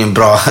liksom ingen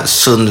bra,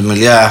 sund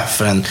miljö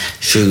för en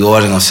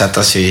 20-åring att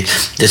sätta sig i.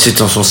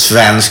 Dessutom som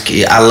svensk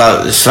i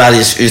alla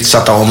Sveriges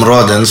utsatta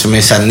områden som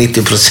är så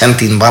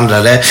 90%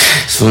 invandrare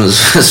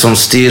som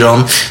styr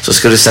dem, så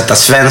ska du sätta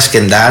svensk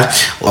där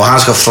och han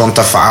ska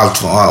fronta för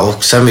allt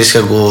och sen vi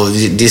ska gå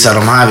dissa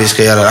de här, vi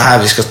ska göra det här,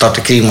 vi ska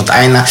starta krig mot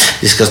Aina,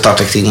 vi ska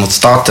starta krig mot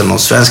staten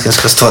och svensken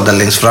ska stå där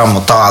längst fram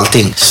och ta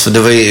allting. Så det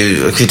var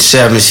ju, jag kan inte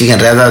säga att musiken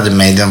räddade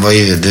mig,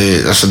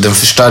 den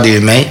förstörde ju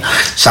mig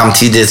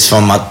samtidigt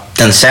som att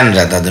den sen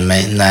räddade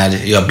mig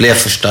när jag blev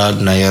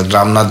förstörd, när jag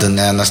ramlade,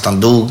 när jag nästan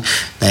dog,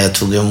 när jag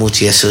tog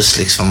emot Jesus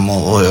liksom,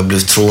 och jag blev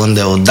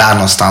troende, och där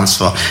någonstans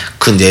så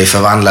kunde jag ju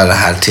förvandla det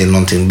här till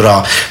någonting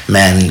bra.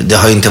 Men det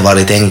har inte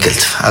varit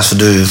enkelt. Alltså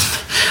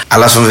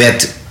alla som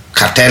vet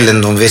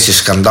Kartellen, de vet ju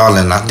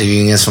skandalerna. Det är ju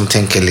ingen som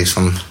tänker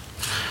liksom,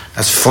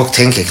 alltså folk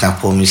tänker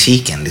knappt på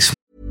musiken liksom.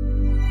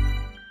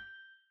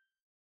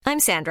 I'm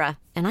Sandra,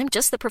 and I'm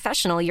just the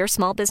professional your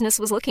small business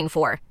was looking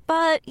for.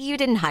 But you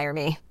didn't hire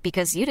me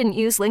because you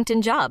didn't use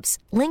LinkedIn Jobs.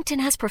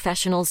 LinkedIn has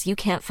professionals you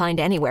can't find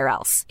anywhere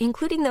else,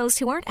 including those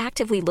who aren't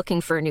actively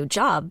looking for a new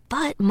job,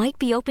 but might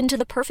be open to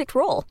the perfect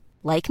role,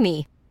 like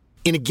me.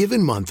 In a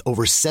given month,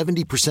 over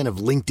 70%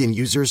 of LinkedIn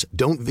users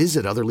don't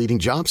visit other leading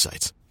job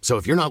sites. So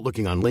if you're not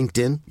looking on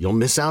LinkedIn, you'll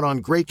miss out on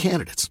great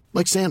candidates,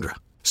 like Sandra.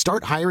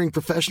 Start hiring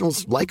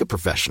professionals like a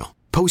professional.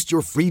 Post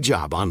your free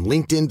job on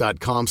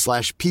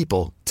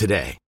linkedin.com/people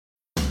today.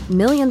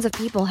 Millions of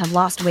people have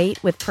lost weight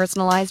with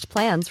personalized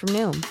plans from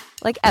Noom.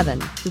 Like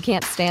Evan, who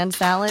can't stand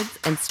salads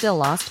and still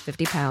lost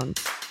 50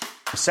 pounds.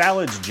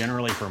 Salads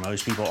generally for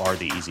most people are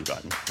the easy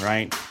button,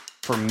 right?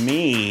 For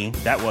me,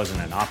 that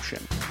wasn't an option.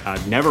 I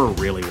never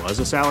really was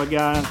a salad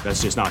guy.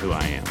 That's just not who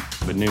I am.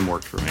 But Noom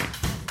worked for me.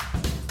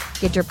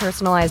 Get your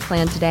personalized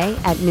plan today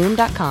at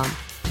Noom.com.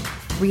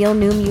 Real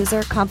Noom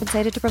user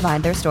compensated to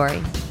provide their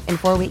story. In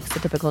 4 weeks, the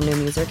typical Noom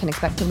user can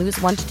expect to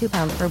lose 1 to 2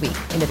 pounds per week.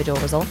 Individual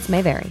results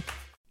may vary.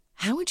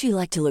 How would you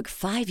like to look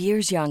 5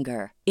 years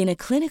younger? In a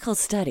clinical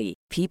study,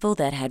 people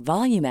that had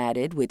volume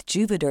added with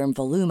Juvederm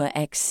Voluma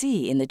XC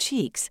in the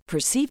cheeks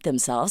perceived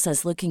themselves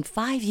as looking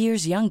 5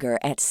 years younger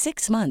at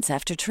 6 months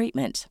after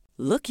treatment.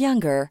 Look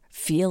younger,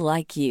 feel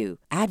like you.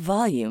 Add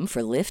volume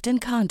for lift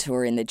and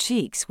contour in the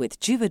cheeks with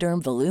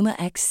Juvederm Voluma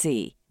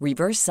XC.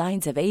 Reverse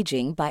signs of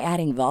aging by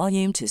adding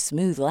volume to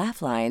smooth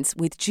laugh lines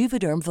with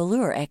Juvederm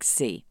Volure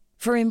XC.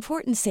 For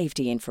important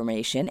safety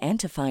information and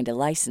to find a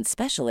licensed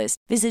specialist,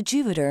 visit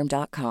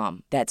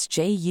Juvederm.com. That's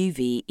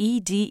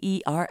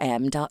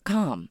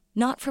JUVEDERM.com.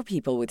 Not for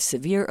people with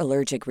severe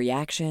allergic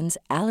reactions,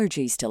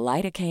 allergies to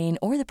lidocaine,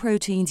 or the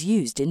proteins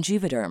used in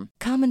Juvederm.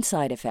 Common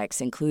side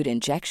effects include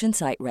injection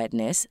site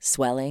redness,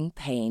 swelling,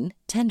 pain,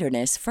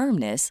 tenderness,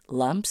 firmness,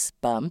 lumps,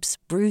 bumps,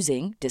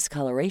 bruising,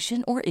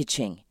 discoloration, or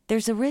itching.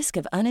 There's a risk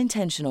of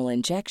unintentional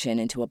injection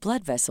into a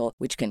blood vessel,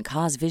 which can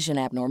cause vision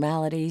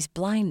abnormalities,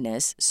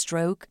 blindness,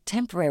 stroke,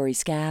 temporary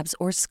scabs,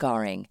 or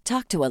scarring.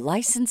 Talk to a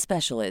licensed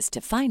specialist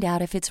to find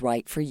out if it's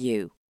right for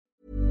you.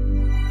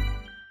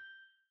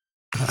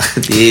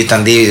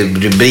 Utan det är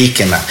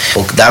rubrikerna.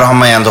 Och där har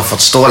man ju ändå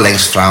fått stå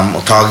längst fram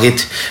och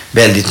tagit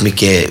väldigt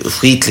mycket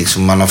skit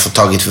liksom. Man har fått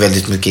tagit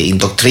väldigt mycket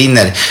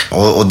indoktriner.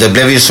 Och det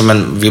blev ju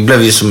vi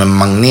blev ju som en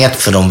magnet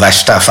för de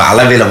värsta. För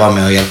alla ville vara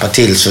med och hjälpa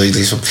till. Så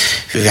liksom,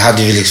 vi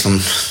hade ju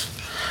liksom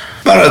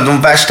bara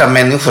de värsta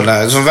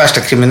människorna, de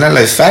värsta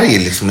kriminella i Sverige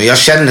liksom. Och jag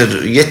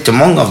känner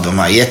jättemånga av dem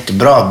här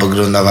jättebra på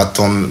grund av att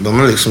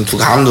de liksom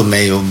tog hand om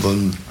mig.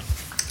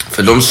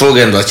 För de såg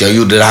ändå att jag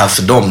gjorde det här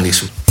för dem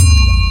liksom.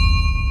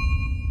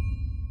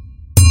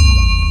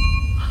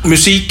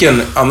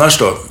 Musiken annars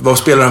då? Vad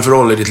spelar den för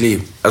roll i ditt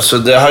liv? Alltså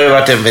det har ju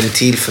varit en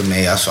ventil för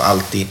mig, alltså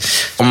alltid.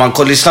 Om man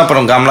lyssnar på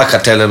de gamla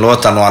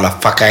Kartellen-låtarna och alla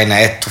Fuck Aina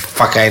 1 och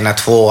Fuck Aina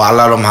 2 och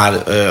alla de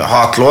här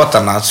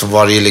hatlåtarna, så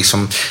var det ju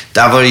liksom,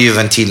 där var det ju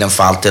ventilen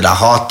för allt det där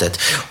hatet.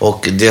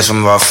 Och det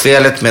som var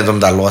felet med de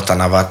där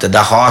låtarna var att det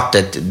där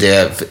hatet,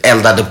 det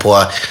eldade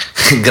på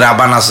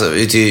grabbarnas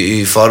ute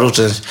i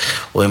förorten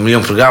och i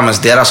miljonprogrammens,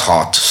 deras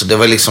hat. Så det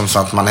var liksom så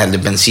att man hällde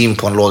bensin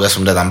på en låga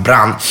som redan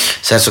brann.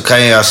 Sen så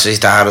kan jag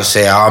sitta här och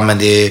säga, ja men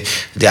det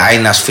är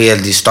Ainas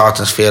fel, det är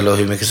statens fel och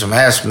hur mycket som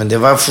helst, men det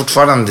var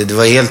fortfarande,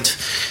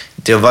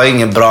 det var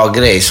ingen bra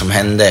grej som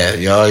hände.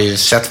 Jag har ju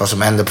sett vad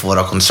som hände på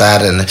våra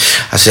konserter.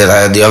 Alltså,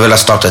 jag ville ha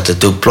startat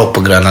ett upplopp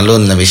på Gröna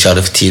Lund när vi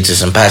körde för 10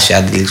 000 pers.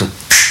 Jag hade liksom,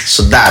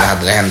 så där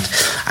hade det hänt.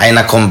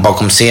 Aina kom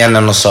bakom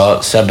scenen och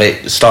sa, Sebbe,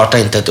 starta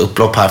inte ett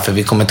upplopp här för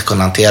vi kommer inte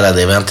kunna hantera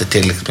det. Vi har inte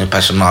tillräckligt med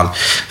personal.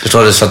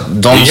 Förstår du? Så att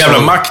det är en jävla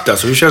makt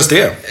alltså, hur känns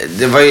det?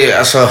 Det var ju,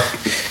 alltså,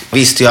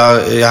 visst jag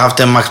har haft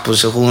en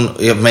maktposition,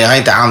 men jag har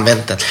inte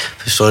använt den.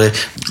 Förstår du?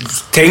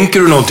 Tänker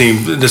du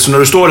någonting? Det är som när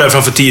du står där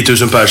framför 10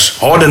 000 pers,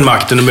 har den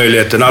makten och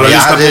möjligheten. Alla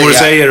lyssnar på vad du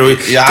säger och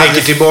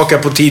tänker tillbaka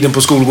på tiden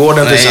på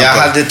skolgården till exempel. Jag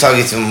hade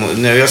tagit,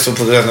 när jag stod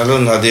på Gröna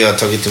Lund hade jag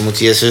tagit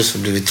emot Jesus och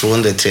blivit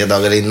troende 3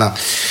 dagar innan.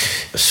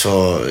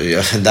 Så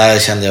där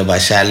kände jag bara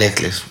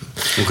kärlek liksom.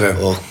 Okay.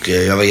 Och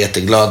jag var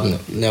jätteglad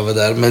när jag var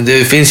där. Men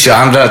det finns ju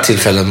andra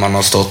tillfällen man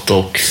har stått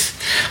och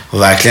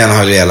verkligen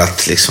har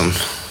velat liksom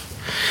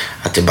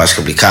att det bara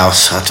ska bli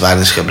kaos, att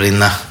världen ska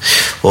brinna.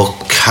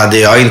 Och hade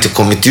jag inte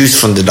kommit ut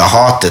från det där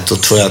hatet, då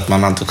tror jag att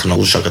man inte kunnat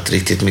orsakat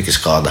riktigt mycket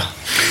skada.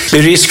 Det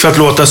är risk för att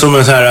låta som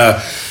en sån här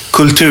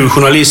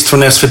kulturjournalist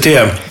från SVT.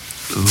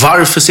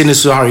 Varför ser ni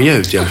så arga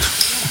ut igen?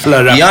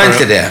 Jag är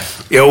inte det.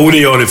 Jo, det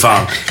gör ni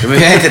fan. Men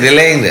jag är inte det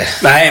längre.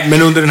 Nej,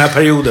 men under den här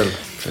perioden.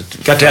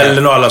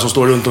 Kartellen och alla som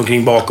står runt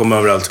omkring bakom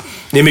överallt.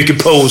 Det är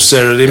mycket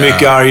poser, det är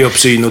mycket arg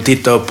uppsyn och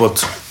titta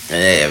uppåt.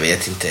 Nej, jag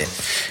vet inte.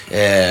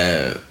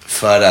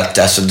 För att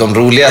alltså, de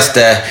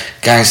roligaste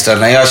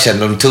gangstrarna jag känner,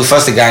 de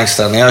tuffaste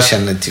gangstrarna jag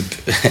känner, typ,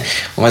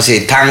 om man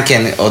säger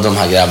Tanken och de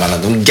här grabbarna,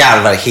 de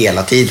garvar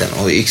hela tiden.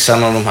 Och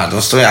Yxan och de här,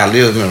 de står ju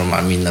aldrig med de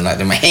här minnena.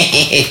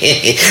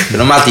 Men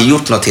de har alltid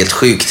gjort något helt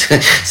sjukt.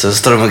 Så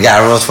står de och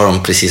garvar åt vad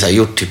de precis har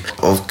gjort typ.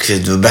 Och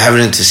du behöver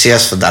inte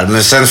ses för där.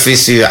 Men sen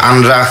finns det ju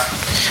andra,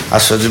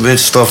 alltså du behöver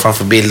inte stå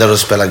framför bilder och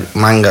spela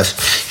mangas.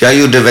 Jag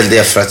gjorde väl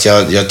det för att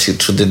jag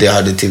trodde det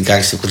hörde till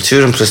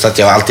gangsterkulturen, plus att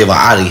jag alltid var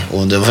arg.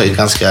 Och det var ju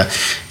ganska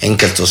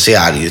enkelt att se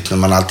arg ut när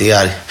man alltid är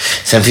arg.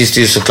 Sen finns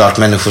det ju såklart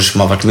människor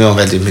som har varit med om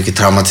väldigt mycket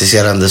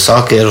traumatiserande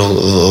saker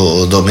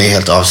och de är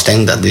helt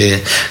avstängda.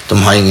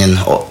 De har ingen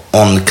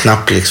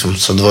on-knapp liksom.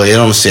 Så då är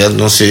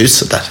de ser ut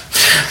så där.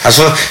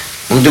 Alltså,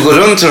 om du går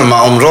runt i de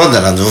här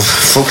områdena, då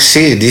folk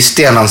ser, det är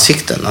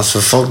stenansikten.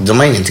 Alltså folk, de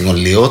har ingenting att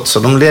le åt, så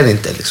de ler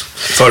inte liksom.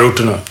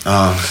 Förorterna.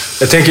 Ja.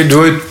 Jag tänker, du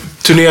har ju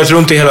turnerat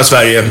runt i hela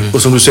Sverige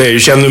och som du säger, du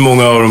känner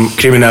många av de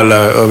kriminella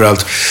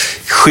överallt.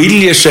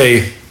 Skiljer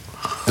sig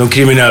de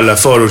kriminella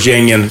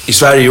förortsgängen i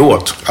Sverige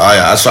åt?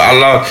 Ja, alltså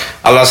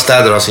alla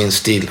städer har sin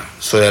stil,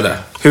 så är det.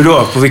 Hur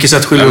då? På vilket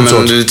sätt skiljer de sig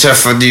åt? Du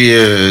träffade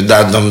ju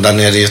de där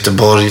nere i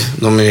Göteborg,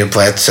 de är ju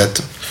på ett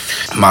sätt.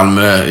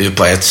 Malmö är ju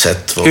på ett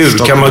sätt. Hur?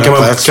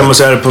 Kan man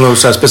säga det på något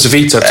så här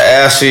specifikt sätt?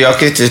 Alltså jag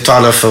kan inte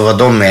tala för vad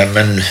de är,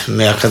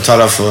 men jag kan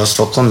tala för vad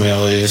Stockholm är.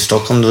 Och i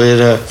Stockholm då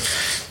är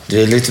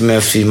det är lite mer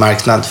fri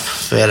marknad,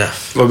 så är det.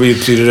 Vad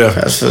betyder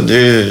det? Alltså,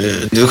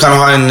 du kan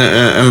ha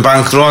en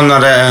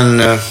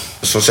bankrånare,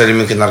 som säljer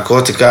mycket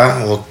narkotika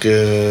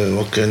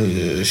och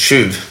en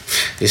tjuv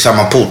i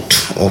samma port.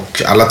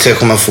 Och alla tre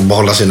kommer få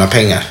behålla sina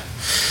pengar.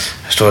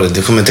 Förstår du?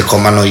 Det kommer inte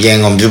komma någon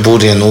gäng om du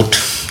bor i en ort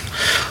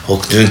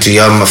och du inte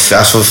gör,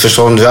 alltså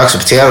förstår om du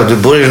accepterar och du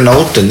bor i den här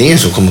orten, det är ingen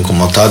som kommer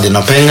komma och ta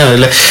dina pengar.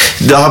 Eller,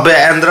 det har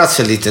börjat ändra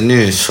sig lite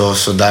nu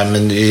så där,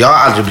 men jag har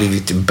aldrig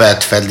blivit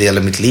bötfälld i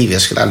hela mitt liv.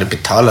 Jag skulle aldrig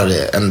betala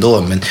det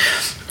ändå,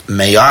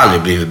 men jag har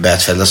aldrig blivit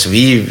bötfälld. Alltså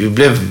vi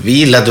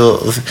gillade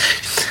och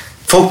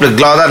folk blev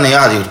glada när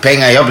jag hade gjort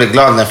pengar. Jag blev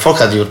glad när folk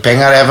hade gjort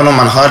pengar. Även om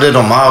man hörde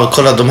dem.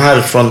 Kolla, de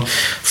här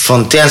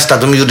från Tensta,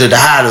 de gjorde det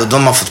här och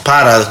de har fått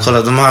para.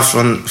 Kolla, de här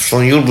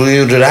från Jordbro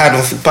gjorde det här,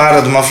 de fick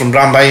para. De här från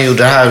Brandberg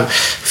gjorde det här,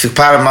 fick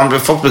para.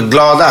 Folk blev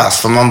glada.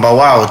 För man bara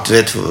wow, du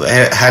vet,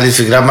 härligt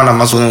för grabbarna.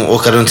 Man ska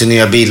åka runt i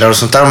nya bilar och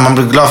sånt där. Man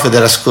blir glad för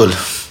deras skull.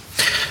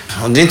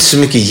 Och det är inte så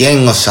mycket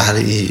gäng och så här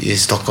i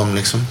Stockholm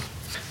liksom.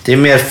 Det är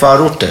mer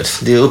förorter.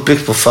 Det är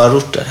uppbyggt på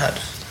förorter här.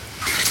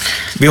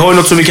 Vi har ju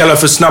något som vi kallar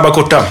för snabba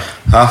korta.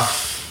 Ja.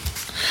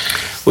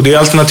 Och det är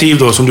alternativ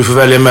då som du får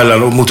välja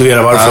mellan och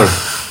motivera varför. Ja.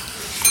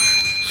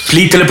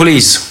 Flit eller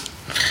polis?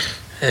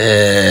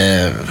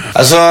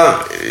 Alltså,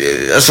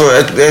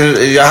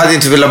 jag hade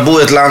inte velat bo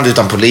i ett land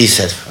utan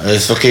poliser.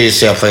 Så kan jag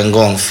säga på en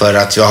gång. För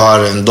att jag har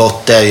en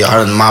dotter, jag har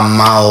en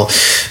mamma.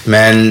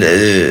 Men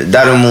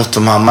däremot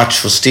de här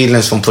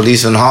machostilen som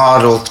polisen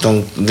har och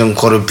de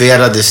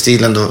korrumperade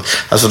stilen.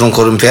 Alltså de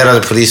korrumperade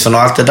polisen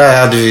och allt det där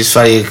hade vi i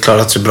Sverige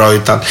klarat sig bra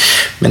utan.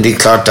 Men det är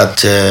klart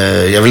att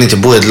jag vill inte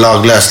bo i ett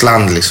laglöst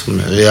land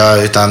liksom.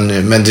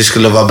 Men det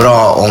skulle vara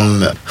bra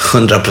om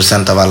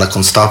 100% av alla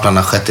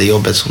konstaplarna skötte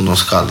jobbet som de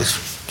ska liksom.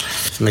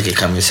 Så mycket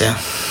kan vi säga.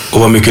 Och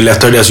vad mycket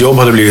lättare deras jobb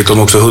hade blivit om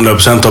också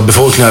 100% av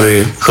befolkningen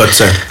hade skött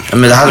sig. Ja,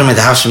 men det hade de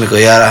inte haft så mycket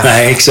att göra.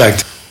 Nej,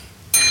 exakt.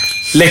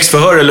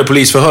 Läxförhör eller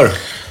polisförhör?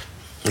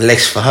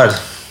 Läxförhör.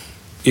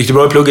 Gick det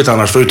bra i plugget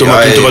annars? Förutom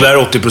att du inte var där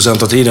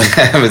 80% av tiden.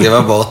 Men det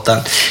var bara 8.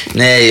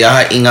 Nej, jag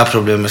har inga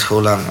problem med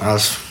skolan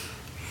alls.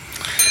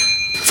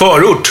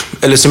 Förort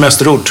eller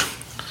semesterort?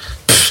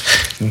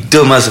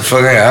 Dummaste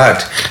frågan jag har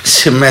hört.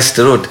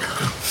 Semesterort.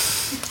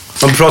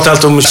 Man pratar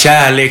alltid om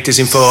kärlek till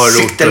sin förort.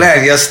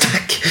 Sikteläge, jag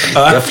stack.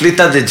 Ja. Jag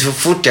flyttade så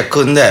fort jag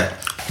kunde.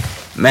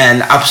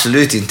 Men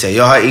absolut inte.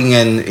 Jag har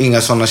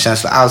inga sådana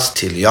känslor alls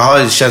till. Jag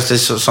har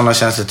sådana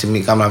känslor till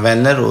mina gamla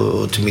vänner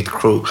och till mitt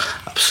crew.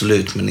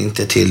 Absolut, men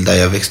inte till där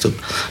jag växte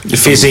upp. Det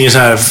finns ingen så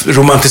här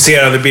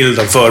romantiserande bild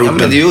av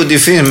förorten. Ja, men det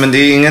finns, men det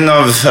är ingen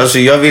av... Alltså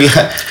jag vill...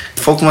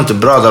 Folk mår inte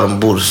bra där de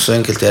bor, så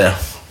enkelt är det.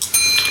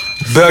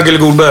 Bög eller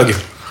god bög?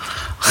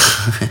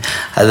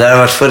 Hade det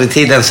varit förr i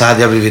tiden så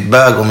hade jag blivit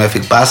bög om jag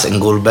fick pass en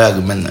god bög.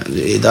 Men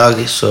idag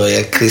så är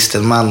jag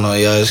kristen man och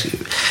jag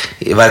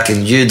är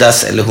varken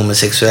judas eller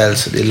homosexuell,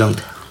 så det är lugnt.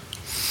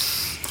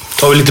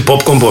 Tar vi lite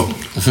popcorn på.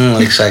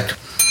 Exakt.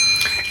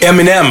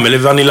 Eminem eller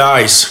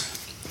Vanilla Ice?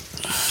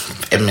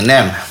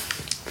 Eminem.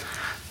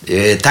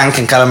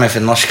 Tanken kallar mig för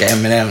norska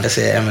Eminem, jag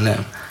säger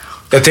Eminem.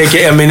 Jag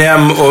tänker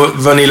Eminem och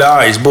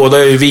Vanilla Ice, båda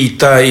är ju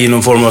vita i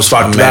någon form av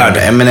svart värld.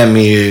 Eminem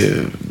är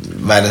ju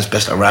världens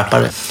bästa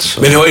rappare.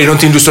 Så. Men är det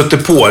någonting du stötte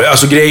på?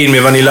 Alltså grejen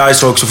med Vanilla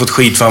Ice har också fått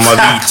skit för han var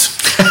vit.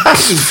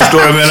 Förstår du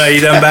vad jag menar? I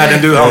den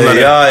världen du hamnade.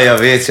 Ja, jag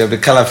vet. Jag blir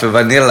kallad för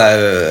Vanilla.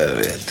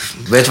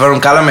 Vet du vad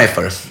de kallar mig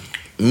för?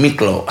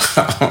 Miklo.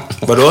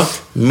 Vadå?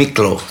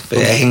 Miklo. För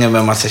jag hänger med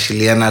en massa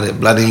chilenare.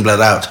 Blood in, blood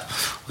out.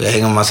 Och jag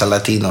hänger med en massa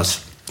latinos.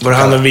 Var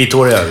han en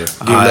vithårig?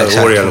 Ja,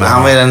 exakt. Men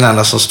han var ju den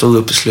enda som stod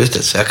upp i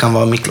slutet. Så jag kan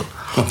vara Miklo.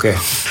 Okej.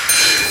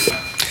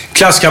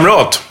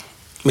 Klasskamrat?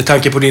 Med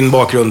tanke på din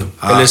bakgrund.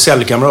 Ja. Eller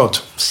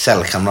cellkamrat?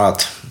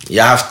 Cellkamrat.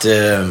 Jag har haft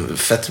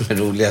fett med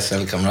roliga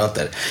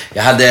cellkamrater.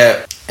 Jag hade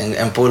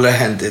en polare,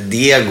 hette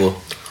Diego.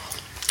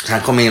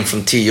 Han kom in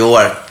från 10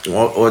 år.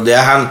 Och det,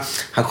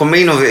 han kom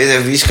in och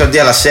vi ska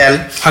dela cell.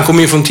 Han kom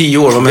in från 10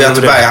 år? Vad menar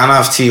du det? Han har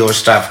haft 10 års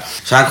straff.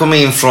 Så han kom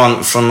in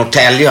från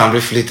Norrtälje. Han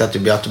blev flyttad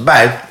till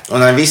Beateberg. Och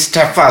när vi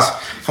träffas,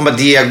 han bara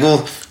Diego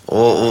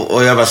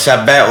och jag bara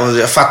Sebbe. Och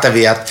jag fattar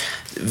vi att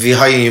vi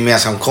har ju en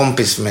gemensam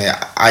kompis med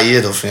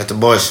Aje då från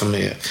Göteborg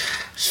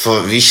så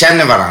vi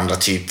känner varandra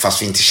typ,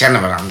 fast vi inte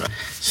känner varandra.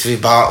 Så vi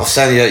bara, och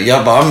sen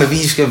jag bara, men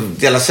vi ska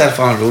dela cell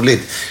för han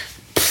roligt.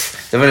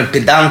 Det var en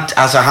pedant,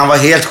 alltså han var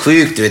helt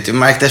sjuk, du vet. Vi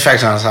märkte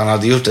faktiskt att han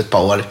hade gjort ett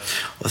par år.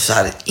 Och så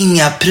här,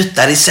 inga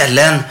pruttar i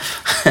cellen.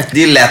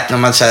 Det är lätt när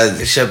man så här,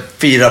 kör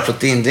 4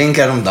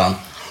 proteindrinkar om dagen.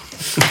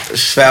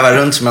 Svävar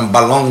runt som en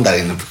ballong där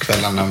inne på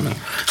kvällarna.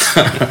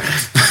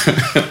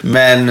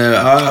 Men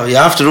ja, jag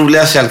har haft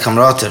roliga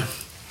cellkamrater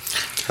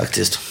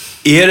faktiskt.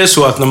 Är det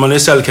så att när man är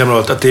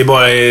cellkamrat att det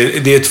bara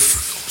är ett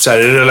så här,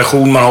 en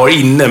relation man har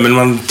inne, men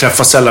man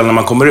träffar sällan när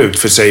man kommer ut,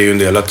 för sig ju en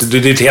del att det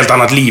är ett helt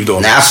annat liv då?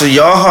 Nej, alltså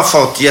jag har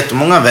fått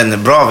jättemånga vänner,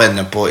 bra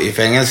vänner i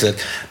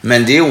fängelset,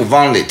 men det är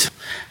ovanligt.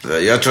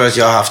 Jag tror att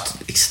jag har haft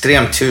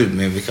extremt tur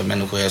med vilka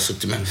människor jag har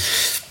suttit med.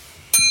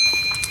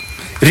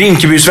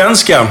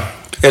 Rinkeby-svenska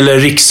eller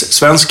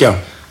rikssvenska?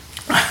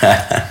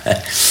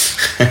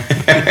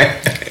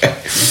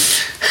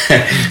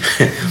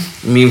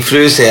 Min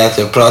fru säger att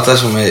jag pratar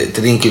som ett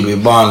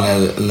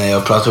Rinkeby-barn när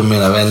jag pratar med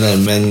mina vänner.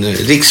 Men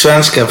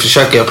rikssvenska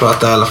försöker jag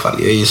prata i alla fall.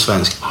 Jag är ju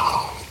svensk.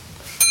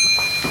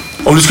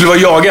 Om du skulle vara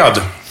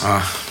jagad,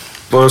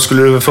 vad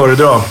skulle du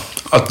föredra?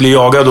 Att bli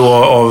jagad då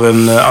av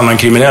en annan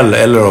kriminell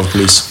eller av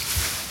polis?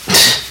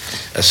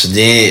 Alltså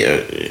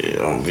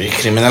vi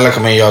kriminella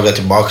kommer jaga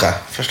tillbaka,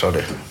 förstår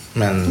du.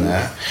 Men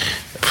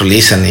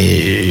polisen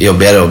är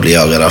jobbigare att bli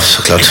jagad av,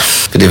 såklart.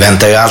 För det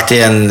väntar ju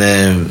alltid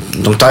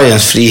de tar ju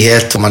ens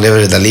frihet och man lever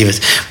det där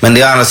livet. Men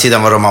det är å andra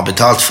sidan vad de har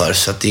betalt för,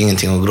 så att det är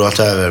ingenting att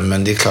gråta över.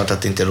 Men det är klart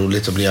att det inte är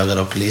roligt att bli jagad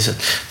av polisen.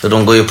 För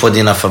de går ju på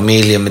dina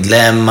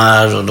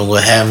familjemedlemmar och de går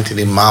hem till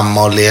din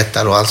mamma och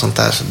letar och allt sånt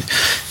där. Så det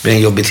blir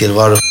en jobbig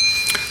tillvaro.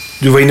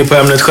 Du var inne på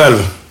ämnet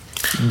själv.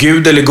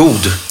 Gud eller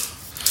god?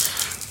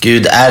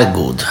 Gud är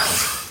god.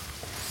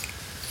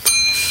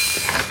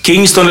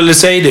 Kingston eller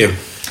Sadie?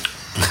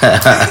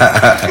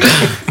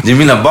 Det är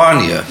mina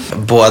barn ju.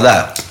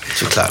 Båda,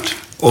 såklart.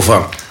 Och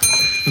fan.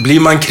 Blir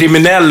man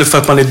kriminell för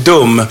att man är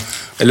dum?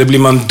 Eller blir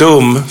man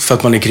dum för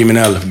att man är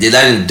kriminell? Det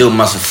där är den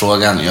dummaste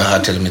frågan jag har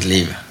hört hela mitt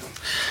liv.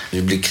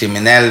 Du blir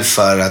kriminell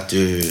för att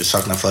du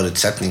saknar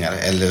förutsättningar.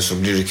 Eller så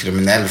blir du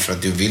kriminell för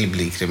att du vill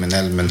bli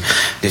kriminell. Men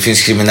det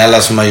finns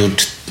kriminella som har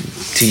gjort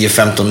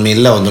 10-15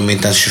 mille och de är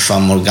inte ens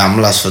 25 år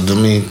gamla. Så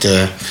de är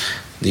inte,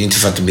 det är inte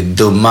för att de blir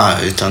dumma,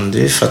 utan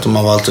det är för att de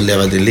har valt att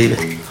leva det livet.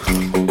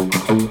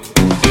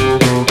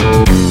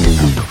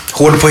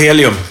 Hård på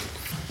helium.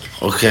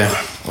 Okej.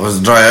 Och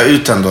drar jag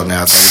ut den då när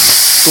jag tar?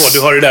 Så,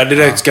 du har det där.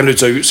 Direkt kan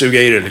du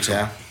suga i det liksom.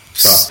 Ja.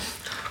 Så.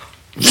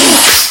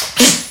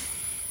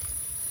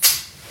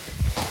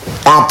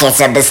 Okej,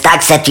 Sebbe,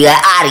 strax att jag är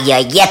arg. Jag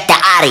är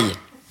jättearg.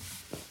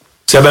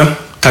 Sebbe,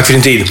 tack för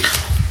din tid.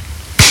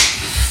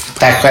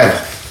 Tack själv.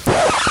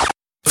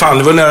 Fan,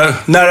 det var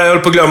nära jag höll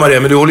på att glömma det.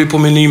 Men du håller ju på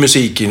med ny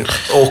musik.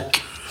 Och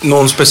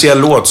någon speciell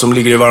låt som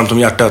ligger i varmt om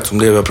hjärtat, som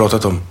det vi har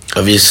pratat om.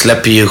 Och vi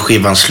släpper ju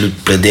skivan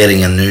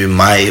Slutpläderingen nu i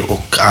maj.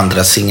 Och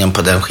andra singeln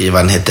på den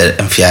skivan heter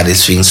En fjärde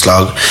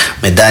svinslag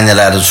med Daniel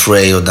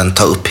Adams-Ray. Och den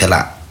tar upp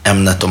hela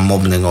ämnet om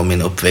mobbning och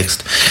min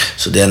uppväxt.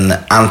 Så det är en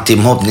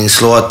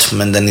anti-mobbningslåt,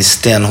 men den är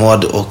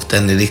stenhård och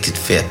den är riktigt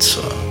fet.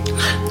 Så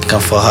du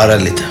kan få höra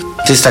lite.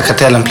 Sista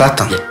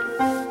Kartellen-plattan.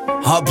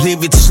 Har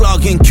blivit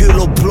slagen kul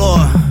och blå.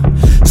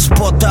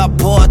 Spotta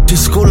på att till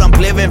skolan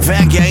blev en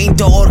väg jag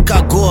inte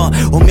orkar gå.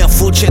 Om jag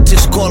fortsätter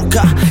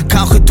skolka,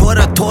 kanske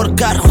tårar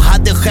torkar. Och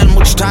hade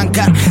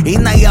självmordstankar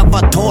innan jag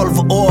var 12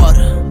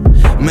 år.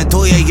 Men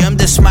då jag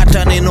gömde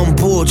smärtan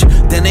inombords,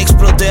 den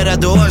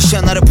exploderade år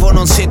senare på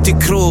någon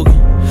citykrog.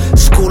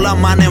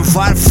 Skolan mannen,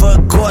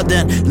 varför går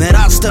den? När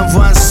alsten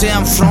var en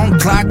scen från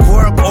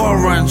Clockwork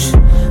Orange.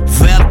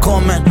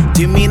 Välkommen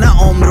till mina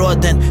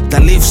områden, där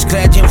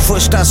livsglädjen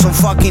första som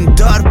fucking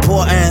dör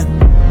på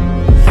en.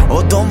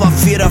 Och de var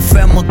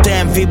 4-5 mot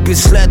en. Vi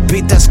beslöt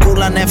byta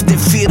skolan efter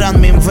 4,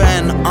 min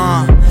vän.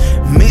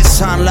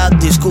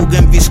 Misshandlad i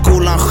skogen vid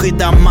skolan.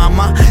 Skydda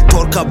mamma,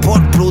 torka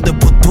bort blodet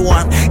på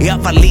tån. Jag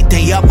var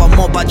liten, jag var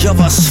mobbad, jag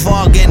var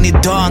svag än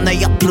idag.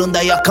 När jag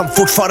blundar, jag kan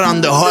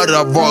fortfarande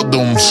höra vad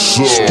de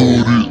sa.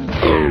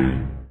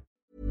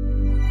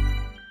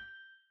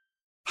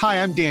 Hi,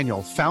 I'm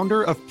Daniel,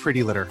 founder of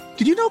Pretty Litter.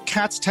 Did you know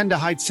cats tend to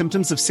hide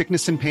symptoms of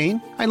sickness and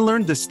pain? I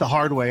learned this the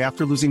hard way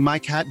after losing my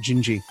cat,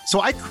 Gingy. So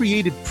I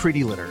created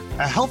Pretty Litter,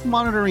 a health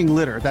monitoring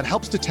litter that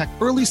helps detect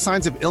early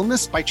signs of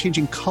illness by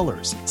changing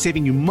colors,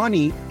 saving you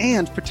money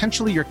and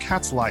potentially your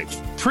cat's life.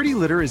 Pretty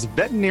Litter is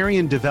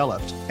veterinarian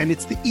developed, and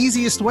it's the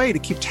easiest way to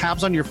keep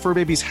tabs on your fur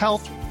baby's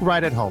health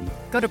right at home.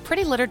 Go to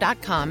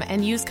prettylitter.com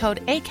and use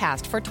code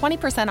ACAST for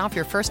 20% off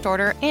your first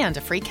order and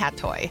a free cat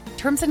toy.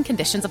 Terms and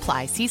conditions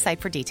apply. See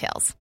site for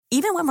details.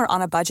 Even when we're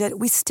on a budget,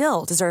 we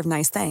still deserve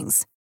nice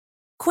things.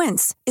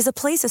 Quince is a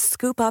place to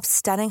scoop up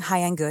stunning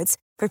high-end goods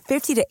for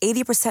 50 to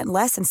 80%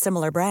 less than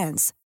similar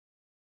brands.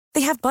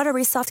 They have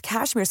buttery soft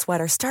cashmere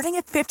sweaters starting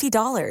at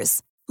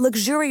 $50,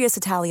 luxurious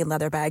Italian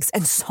leather bags,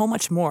 and so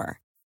much more.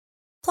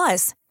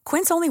 Plus,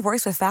 Quince only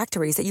works with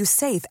factories that use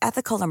safe,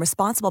 ethical, and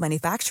responsible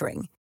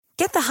manufacturing.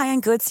 Get the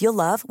high-end goods you'll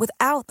love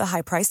without the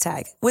high price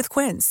tag with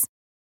Quince.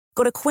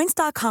 Go to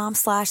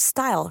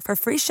quince.com/style for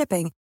free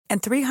shipping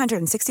and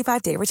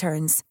 365-day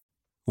returns.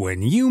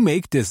 When you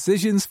make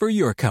decisions for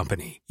your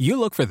company, you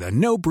look for the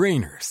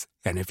no-brainers.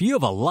 And if you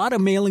have a lot of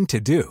mailing to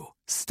do,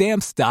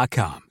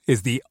 Stamps.com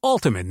is the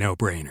ultimate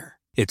no-brainer.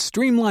 It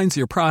streamlines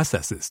your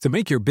processes to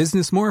make your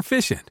business more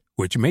efficient,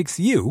 which makes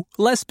you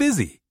less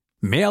busy.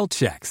 Mail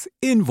checks,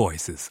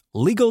 invoices,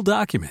 legal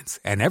documents,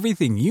 and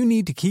everything you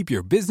need to keep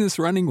your business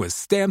running with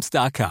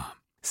Stamps.com.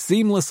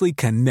 Seamlessly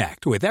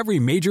connect with every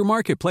major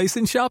marketplace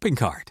and shopping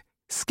cart.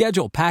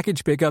 Schedule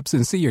package pickups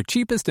and see your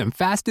cheapest and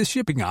fastest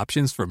shipping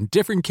options from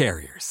different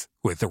carriers.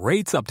 With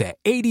rates up to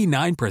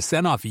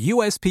 89% off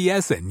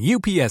USPS and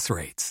UPS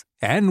rates.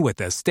 And with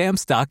the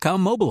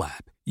Stamps.com mobile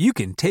app, you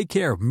can take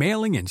care of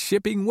mailing and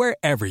shipping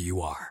wherever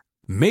you are.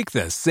 Make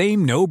the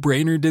same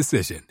no-brainer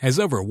decision as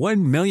over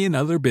 1 million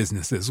other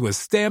businesses with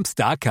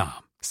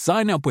Stamps.com.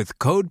 Sign up with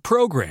code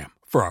PROGRAM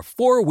for a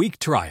 4-week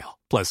trial,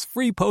 plus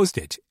free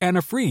postage and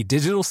a free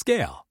digital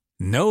scale.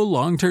 No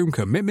long-term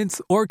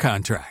commitments or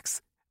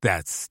contracts.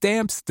 That's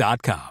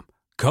Stamps.com.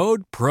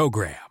 Code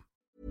PROGRAM.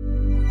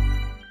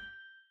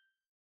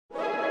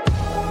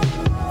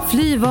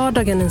 Fly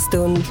vardagen en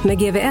stund med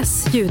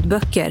GVS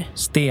ljudböcker.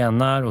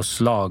 Stenar och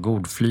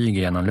slagord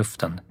flyger genom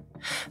luften.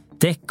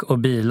 Däck och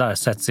bilar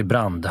sätts i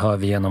brand, hör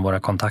vi genom våra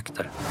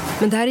kontakter.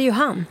 Men det här är ju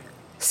han.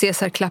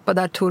 Cesar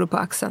klappade Arturo på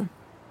axeln.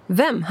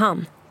 Vem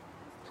han?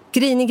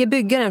 Grinige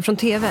byggaren från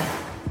TV.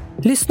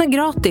 Lyssna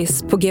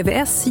gratis på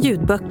GVS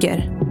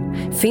ljudböcker.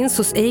 Finns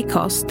hos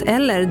Acast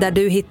eller där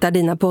du hittar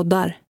dina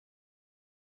poddar.